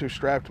explosives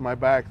strapped to my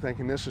back,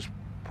 thinking this is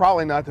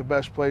probably not the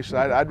best place.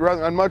 I'd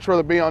much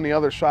rather be on the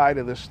other side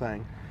of this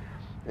thing.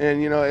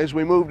 And, you know, as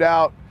we moved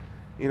out,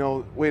 you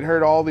know, we'd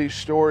heard all these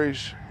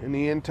stories and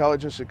the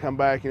intelligence had come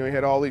back. You know, we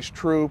had all these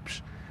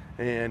troops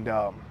and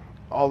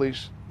all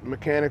these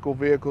mechanical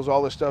vehicles,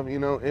 all this stuff, you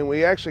know, and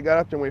we actually got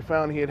up there and we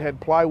found he had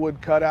plywood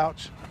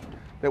cutouts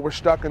that were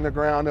stuck in the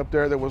ground up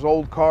there. There was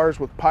old cars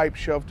with pipes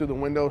shoved through the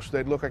windows so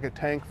they'd look like a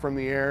tank from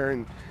the air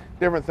and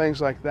different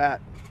things like that.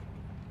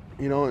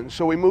 You know, and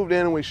so we moved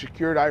in and we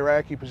secured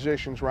Iraqi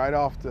positions right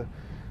off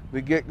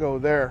the get-go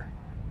there.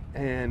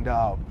 And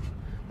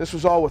this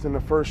was all within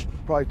the first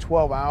probably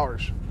 12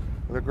 hours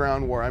of the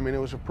ground war. I mean, it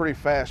was a pretty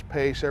fast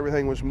pace.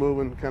 Everything was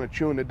moving, kind of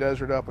chewing the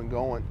desert up and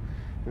going.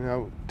 You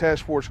know,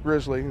 Task Force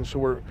Grizzly, and so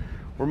we're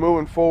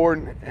moving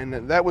forward, and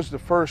that was the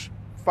first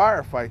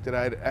firefight that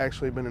I'd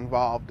actually been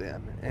involved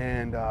in.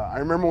 And I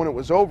remember when it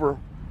was over,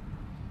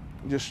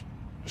 just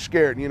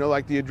scared, you know,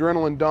 like the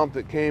adrenaline dump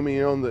that came,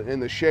 you know,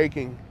 and the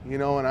shaking, you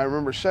know. And I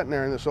remember sitting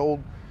there and this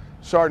old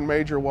Sergeant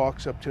Major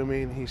walks up to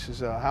me and he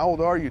says, how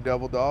old are you,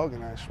 Devil Dog?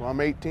 And I said, well, I'm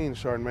 18,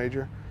 Sergeant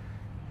Major.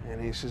 And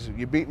he says,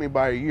 you beat me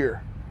by a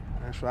year.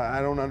 And I said,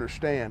 I don't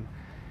understand.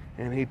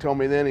 And he told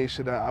me then, he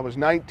said, I was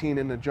 19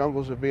 in the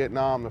jungles of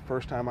Vietnam the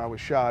first time I was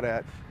shot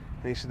at.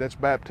 And he said, that's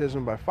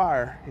baptism by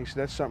fire. He said,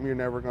 that's something you're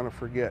never going to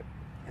forget.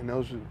 And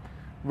those are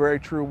very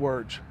true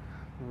words,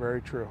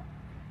 very true.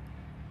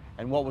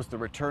 And what was the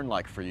return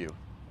like for you?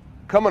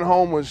 Coming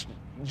home was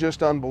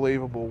just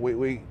unbelievable.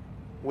 We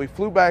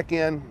flew back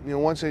in, you know,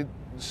 once they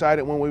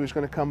decided when we was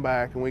going to come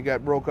back, and we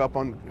got broke up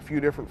on a few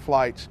different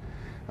flights.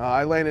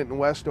 I landed in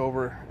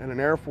Westover at an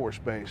Air Force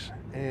base.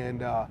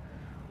 And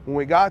when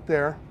we got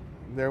there,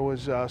 there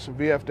was some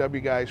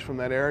VFW guys from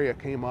that area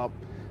came up,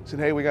 said,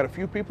 hey, we got a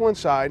few people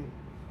inside.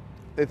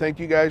 They think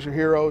you guys are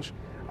heroes.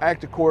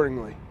 Act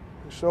accordingly.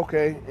 It's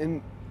okay.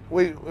 And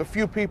a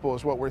few people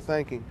is what we're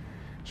thinking.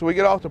 So we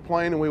get off the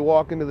plane and we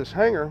walk into this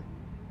hangar,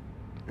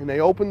 and they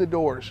open the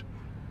doors,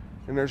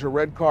 and there's a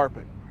red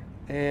carpet.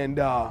 And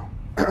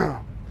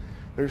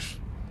there's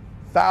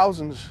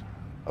thousands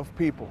of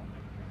people.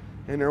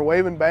 And they're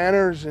waving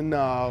banners and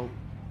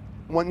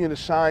wanting you to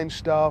sign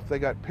stuff. They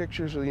got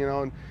pictures of, you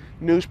know, and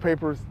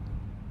newspapers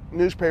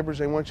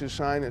they want you to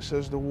sign that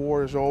says the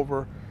war is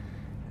over.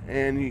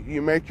 And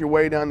you make your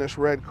way down this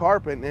red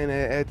carpet, and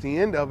at the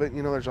end of it,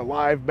 you know, there's a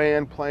live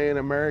band playing,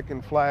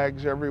 American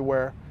flags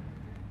everywhere,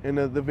 and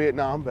the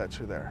Vietnam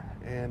vets are there.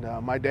 And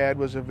my dad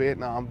was a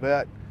Vietnam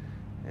vet,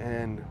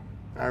 and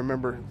I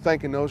remember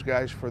thanking those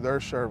guys for their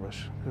service,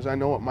 because I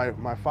know what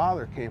my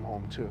father came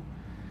home to.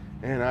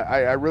 And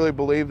I really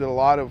believe that a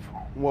lot of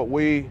what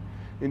we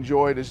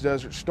enjoyed as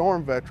Desert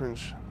Storm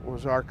veterans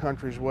was our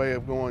country's way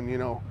of going, you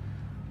know,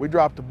 we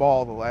dropped the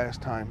ball the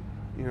last time.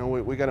 You know,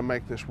 we got to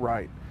make this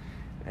right,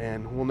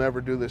 and we'll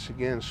never do this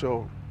again.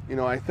 So, you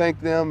know, I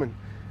thank them, and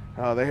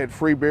they had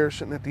free beer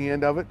sitting at the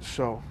end of it.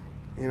 So,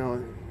 you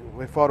know,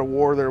 they fought a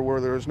war there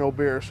where there was no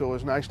beer, so it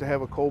was nice to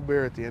have a cold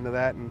beer at the end of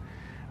that. And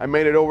I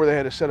made it over. They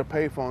had a set of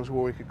payphones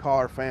where we could call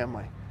our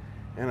family.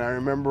 And I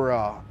remember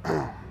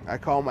I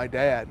called my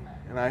dad,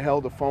 and I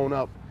held the phone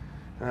up,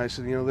 and I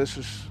said, you know, this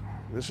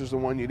is the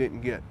one you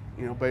didn't get,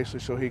 you know, basically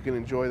so he can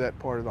enjoy that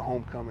part of the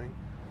homecoming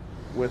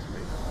with me.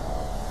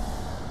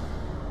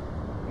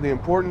 The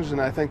importance,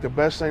 and I think the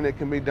best thing that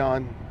can be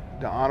done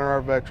to honor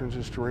our veterans,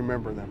 is to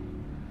remember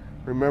them.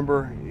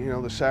 Remember, you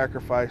know, the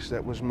sacrifice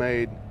that was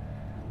made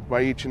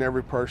by each and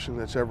every person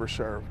that's ever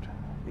served.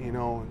 You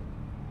know,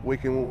 we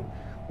can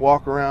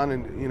walk around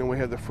and, you know, we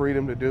have the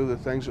freedom to do the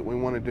things that we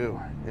want to do,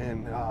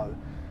 and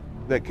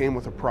that came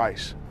with a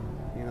price.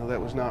 You know,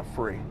 that was not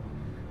free.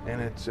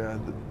 And it's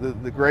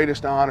the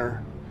greatest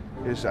honor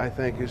is, I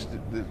think, is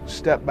to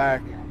step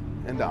back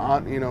and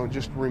to, you know,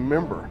 just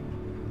remember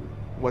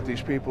what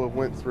these people have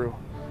went through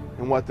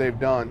and what they've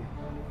done,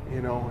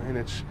 you know. And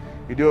it's,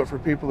 you do it for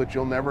people that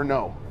you'll never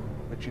know,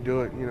 but you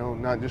do it, you know,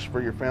 not just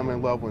for your family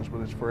and loved ones,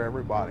 but it's for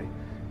everybody.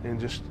 And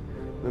just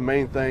the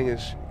main thing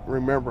is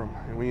remember them.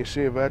 And when you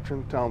see a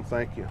veteran, tell them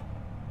thank you.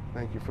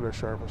 Thank you for their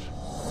service.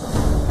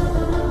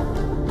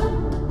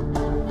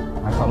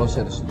 My fellow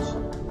citizens,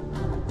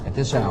 at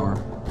this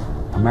hour,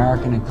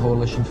 American and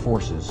coalition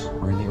forces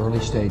are in the early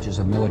stages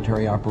of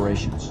military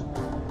operations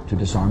to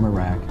disarm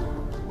Iraq,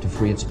 to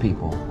free its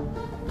people,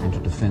 and to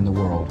defend the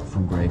world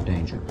from grave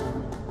danger.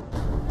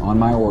 On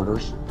my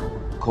orders,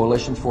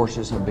 coalition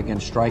forces have begun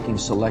striking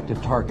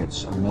selected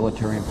targets of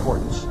military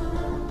importance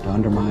to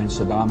undermine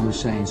Saddam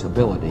Hussein's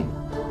ability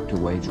to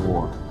wage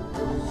war.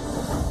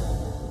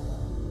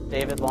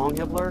 David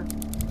Longhibler,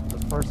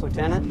 was First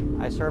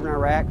Lieutenant. I served in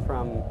Iraq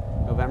from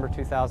November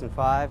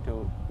 2005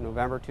 to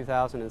November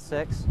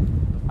 2006.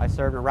 I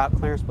served in a route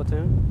clearance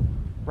platoon.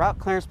 Route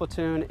clearance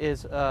platoon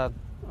is a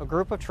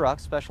group of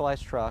trucks,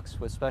 specialized trucks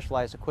with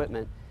specialized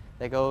equipment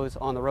that goes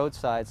on the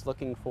roadsides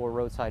looking for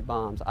roadside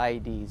bombs.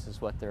 IEDs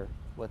is what they're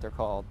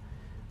called.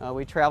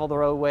 We travel the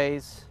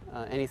roadways.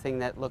 Anything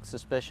that looked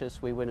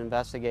suspicious, we would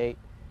investigate,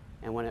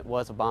 and when it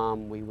was a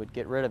bomb, we would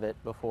get rid of it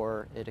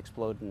before it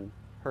exploded and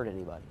hurt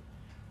anybody.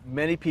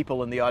 Many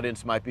people in the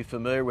audience might be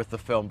familiar with the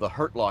film The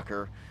Hurt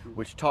Locker,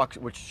 which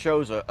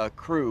shows a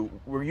crew.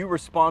 Were you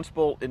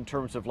responsible in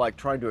terms of like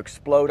trying to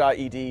explode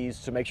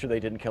IEDs to make sure they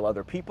didn't kill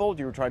other people?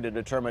 You were trying to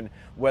determine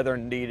whether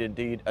indeed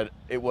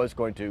it was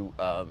going to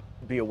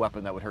be a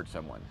weapon that would hurt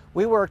someone?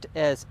 We worked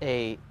as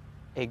a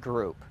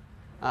group.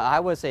 I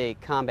was a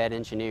combat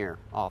engineer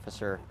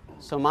officer,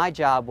 so my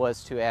job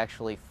was to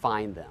actually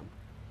find them.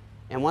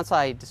 And once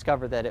I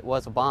discovered that it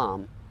was a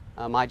bomb,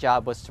 my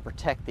job was to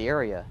protect the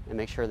area and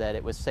make sure that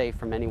it was safe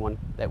from anyone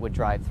that would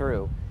drive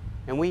through.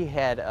 And we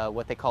had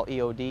what they call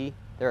EOD,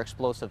 they're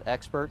explosive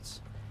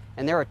experts,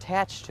 and they're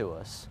attached to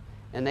us.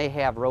 And they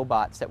have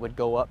robots that would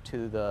go up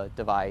to the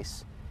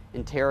device,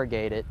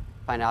 interrogate it,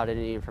 find out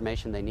any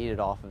information they needed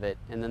off of it,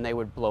 and then they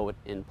would blow it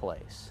in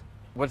place.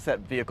 What does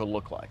that vehicle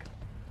look like?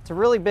 It's a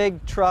really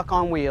big truck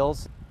on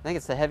wheels. I think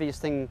it's the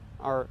heaviest thing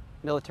our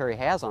military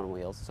has on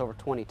wheels. It's over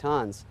 20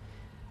 tons.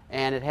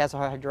 And it has a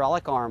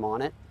hydraulic arm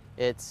on it.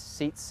 It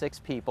seats 6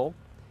 people,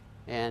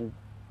 and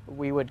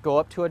we would go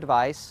up to a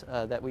device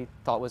that we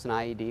thought was an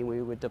IED, and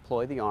we would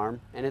deploy the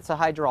arm, and it's a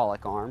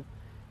hydraulic arm,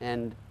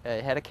 and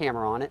it had a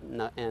camera on it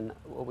and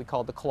what we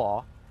called the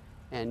claw,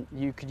 and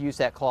you could use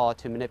that claw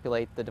to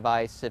manipulate the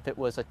device. If it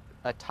was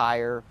a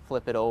tire,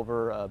 flip it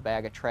over, a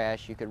bag of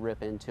trash, you could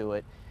rip into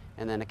it,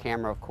 and then a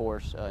camera, of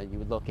course, you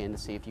would look in to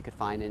see if you could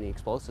find any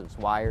explosives,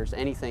 wires,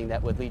 anything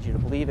that would lead you to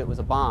believe it was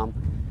a bomb,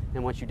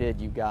 and once you did,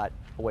 you got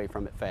away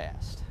from it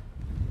fast.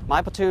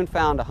 My platoon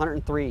found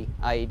 103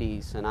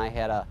 IEDs, and I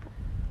had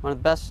one of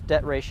the best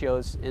debt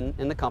ratios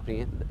in the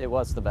company. It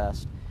was the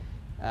best.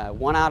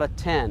 1 out of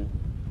 10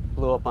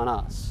 blew up on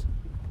us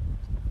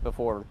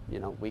before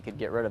we could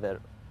get rid of it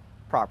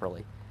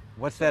properly.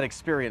 What's that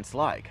experience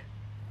like?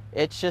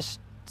 It's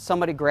just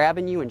somebody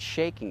grabbing you and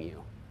shaking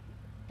you.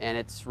 And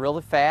it's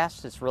really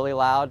fast, it's really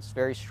loud, it's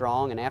very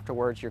strong, and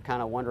afterwards you're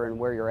kind of wondering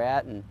where you're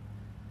at and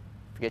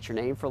forget your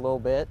name for a little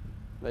bit.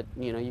 But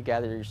you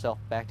gather yourself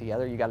back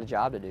together, you got a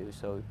job to do,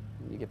 so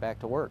you get back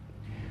to work.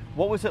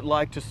 What was it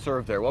like to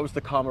serve there? What was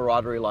the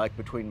camaraderie like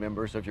between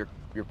members of your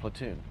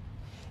platoon?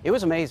 It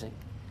was amazing.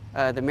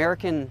 The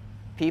American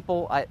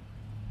people,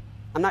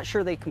 I'm not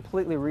sure they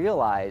completely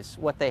realize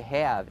what they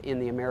have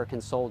in the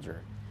American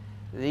soldier.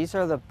 These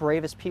are the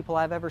bravest people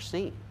I've ever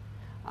seen.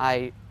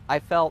 I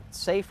felt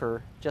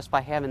safer just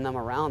by having them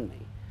around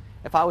me.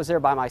 If I was there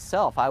by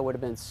myself, I would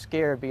have been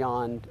scared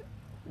beyond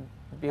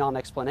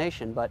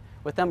explanation, but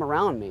with them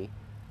around me,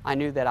 I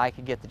knew that I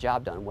could get the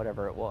job done,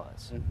 whatever it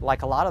was.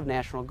 Like a lot of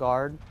National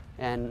Guard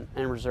and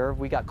Reserve,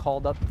 we got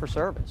called up for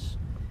service.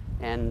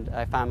 And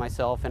I found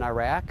myself in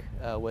Iraq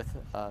with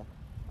a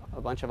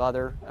bunch of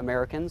other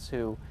Americans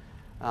who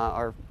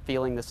are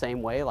feeling the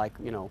same way, like,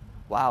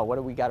 wow, what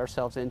have we got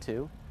ourselves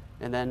into?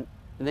 And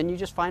then you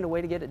just find a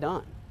way to get it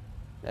done.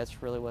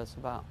 That's really what it's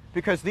about.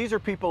 Because these are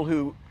people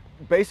who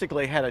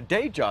basically had a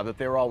day job that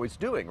they were always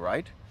doing,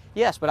 right?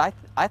 Yes, but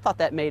I thought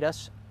that made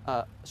us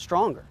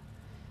stronger,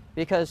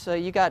 because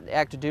you got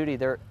active duty.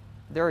 They're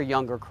a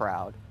younger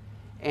crowd,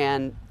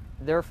 and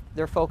their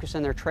focus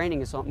in their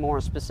training is more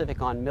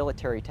specific on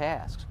military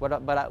tasks.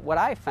 What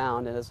I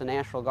found as a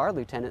National Guard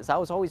lieutenant is I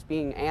was always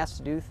being asked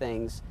to do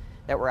things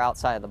that were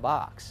outside of the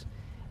box,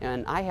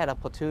 and I had a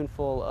platoon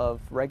full of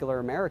regular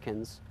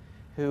Americans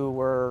who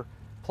were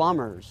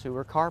plumbers, who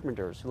were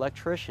carpenters,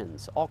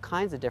 electricians, all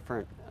kinds of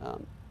different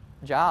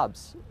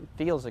jobs,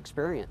 fields,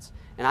 experience,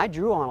 and I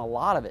drew on a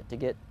lot of it to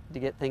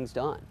get things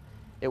done.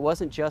 It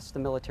wasn't just the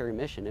military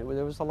mission.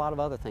 There was a lot of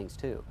other things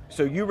too.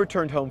 So you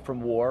returned home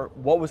from war.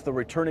 What was the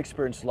return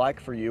experience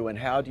like for you, and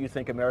how do you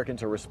think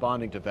Americans are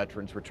responding to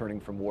veterans returning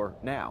from war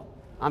now?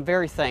 I'm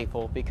very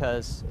thankful,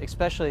 because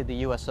especially the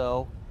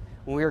USO,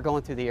 when we were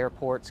going through the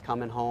airports,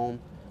 coming home,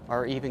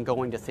 or even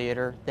going to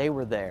theater, they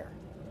were there.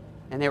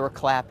 And they were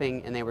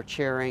clapping and they were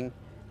cheering.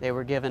 They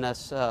were giving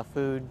us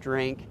food,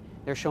 drink.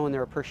 They're showing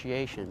their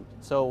appreciation.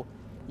 So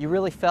you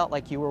really felt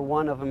like you were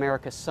one of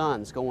America's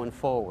sons going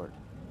forward.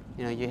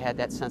 You had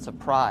that sense of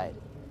pride.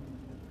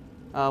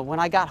 When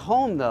I got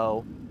home,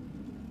 though,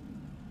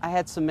 I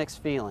had some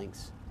mixed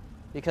feelings,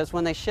 because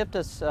when they shipped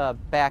us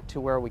back to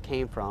where we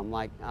came from,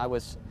 like I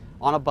was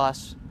on a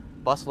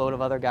busload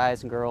of other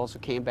guys and girls who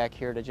came back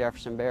here to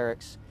Jefferson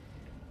Barracks,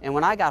 and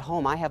when I got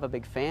home, I have a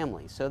big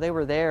family, so they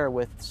were there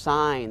with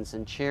signs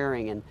and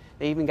cheering, and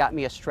they even got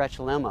me a stretch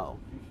limo.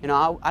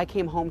 I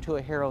came home to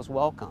a hero's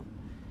welcome,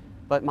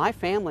 but my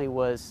family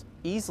was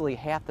easily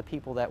half the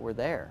people that were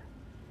there.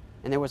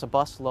 And there was a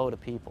busload of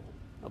people,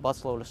 a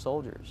busload of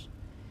soldiers.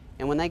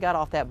 And when they got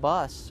off that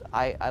bus,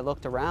 I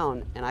looked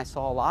around and I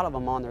saw a lot of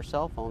them on their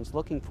cell phones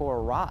looking for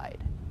a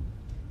ride.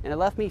 And it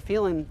left me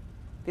feeling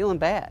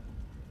bad,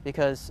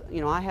 because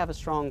I have a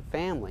strong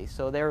family,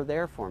 so they're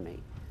there for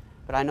me.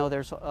 But I know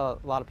there's a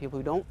lot of people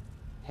who don't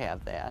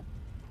have that,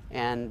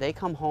 and they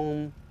come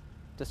home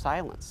to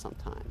silence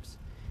sometimes.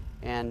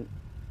 And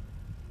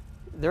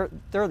they're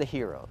the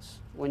heroes.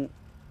 When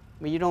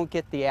you don't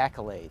get the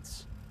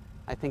accolades,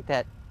 I think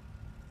that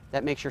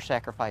makes your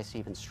sacrifice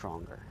even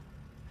stronger.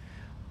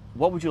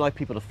 What would you like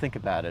people to think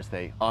about as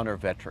they honor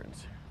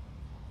veterans?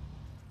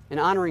 In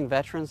honoring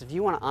veterans, if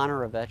you want to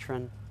honor a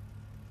veteran,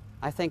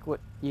 I think what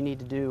you need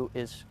to do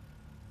is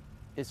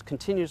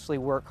continuously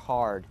work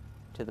hard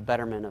to the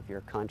betterment of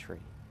your country,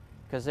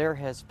 because there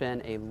has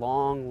been a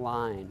long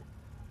line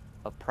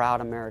of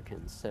proud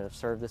Americans that have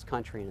served this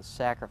country and have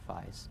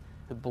sacrificed,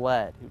 who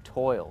bled, who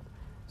toiled,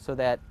 so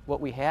that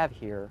what we have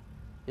here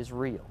is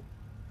real.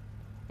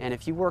 And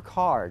if you work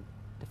hard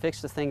to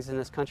fix the things in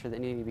this country that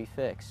need to be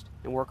fixed,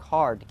 and work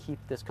hard to keep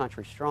this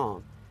country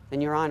strong, then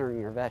you're honoring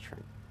your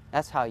veteran.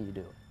 That's how you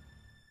do it.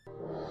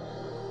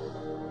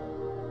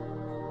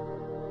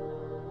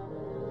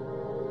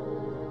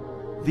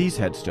 These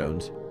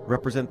headstones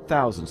represent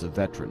thousands of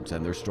veterans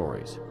and their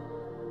stories.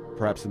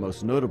 Perhaps the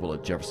most notable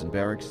at Jefferson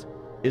Barracks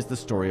is the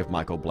story of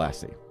Michael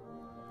Blassie.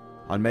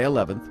 On May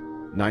 11th,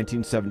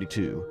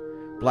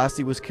 1972,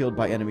 Blassie was killed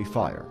by enemy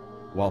fire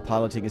while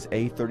piloting his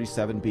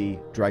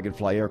A-37B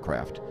Dragonfly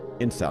aircraft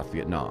in South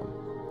Vietnam.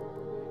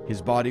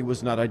 His body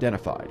was not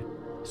identified,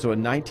 so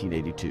in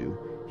 1982,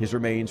 his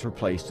remains were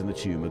placed in the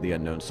tomb of the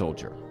unknown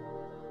soldier.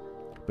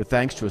 But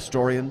thanks to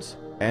historians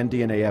and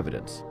DNA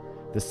evidence,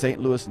 the St.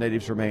 Louis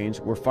native's remains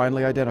were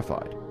finally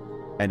identified,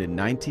 and in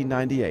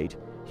 1998,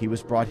 he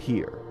was brought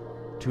here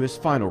to his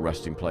final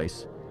resting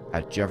place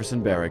at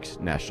Jefferson Barracks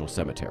National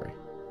Cemetery.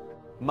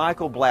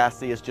 Michael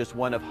Blassie is just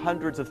one of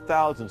hundreds of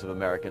thousands of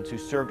Americans who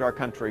served our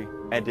country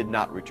and did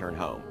not return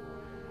home.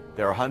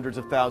 There are hundreds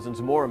of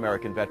thousands more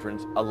American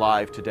veterans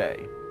alive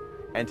today,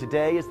 and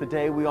today is the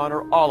day we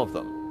honor all of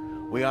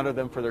them. We honor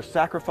them for their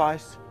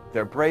sacrifice,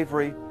 their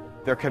bravery,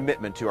 their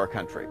commitment to our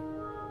country.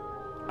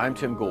 I'm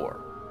Tim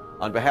Gore.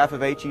 On behalf of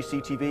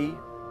HEC-TV,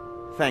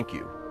 thank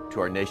you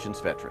to our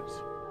nation's veterans.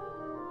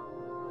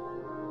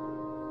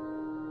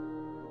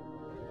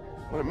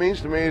 What it means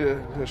to me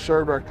to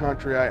serve our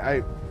country,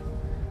 I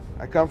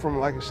come from,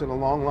 like I said, a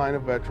long line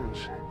of veterans,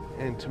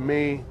 and to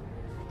me,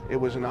 it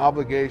was an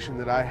obligation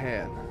that I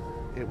had.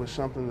 It was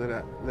something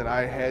that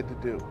I had to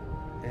do,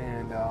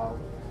 and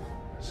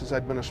since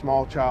I'd been a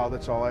small child,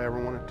 that's all I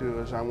ever wanted to do,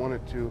 is I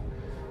wanted to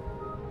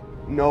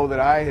know that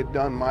I had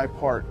done my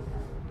part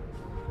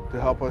to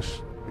help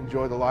us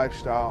enjoy the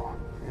lifestyle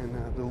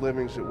and the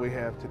livings that we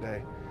have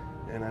today.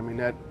 And I mean,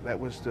 that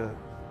was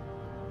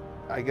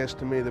I guess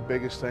to me, the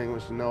biggest thing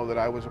was to know that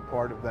I was a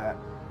part of that,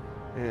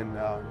 and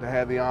to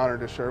have the honor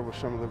to serve with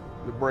some of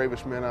the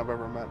bravest men I've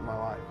ever met in my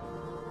life.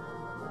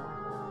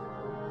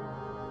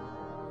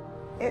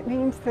 It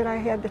means that I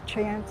had the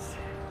chance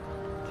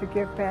to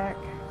give back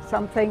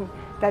something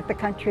that the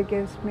country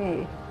gives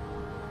me.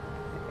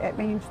 It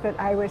means that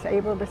I was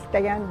able to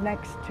stand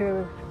next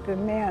to the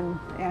men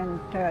and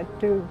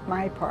do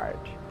my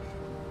part,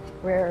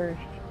 where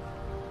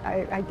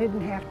I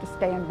didn't have to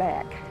stand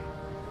back.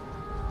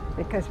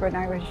 Because when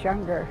I was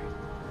younger,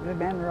 the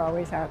men were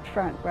always out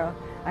front. Well,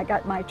 I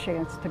got my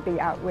chance to be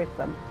out with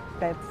them.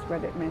 That's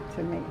what it meant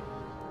to me.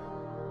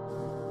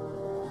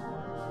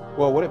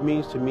 Well, what it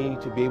means to me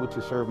to be able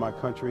to serve my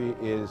country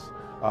is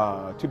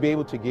to be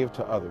able to give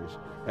to others.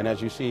 And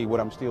as you see, what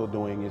I'm still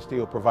doing is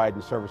still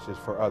providing services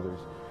for others.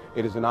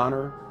 It is an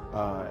honor.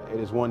 It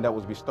is one that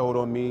was bestowed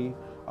on me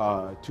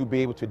to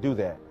be able to do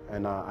that.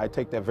 And I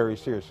take that very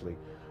seriously.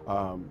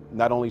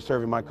 Not only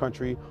serving my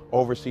country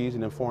overseas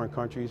and in foreign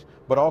countries,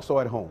 but also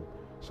at home.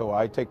 So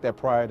I take that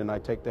pride and I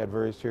take that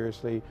very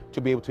seriously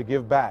to be able to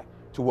give back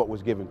to what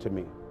was given to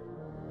me.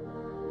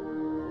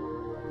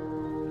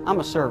 I'm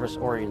a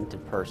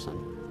service-oriented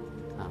person.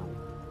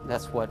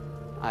 That's what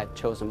I've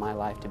chosen my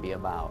life to be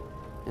about.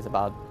 It's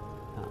about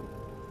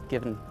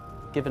giving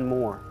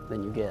more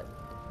than you get.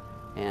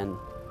 And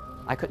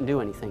I couldn't do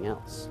anything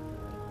else.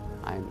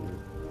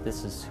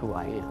 This is who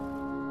I am.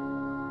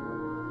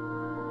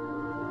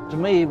 To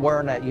me,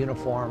 wearing that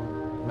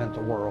uniform meant the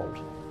world,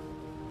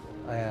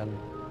 and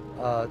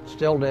it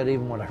still did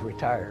even when I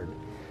retired.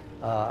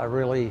 I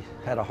really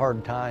had a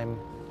hard time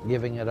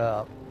giving it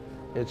up.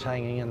 It's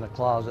hanging in the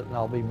closet and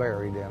I'll be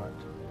buried in it.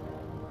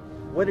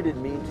 What did it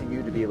mean to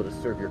you to be able to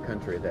serve your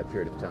country at that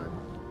period of time?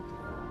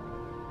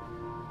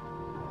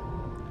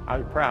 I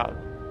was proud.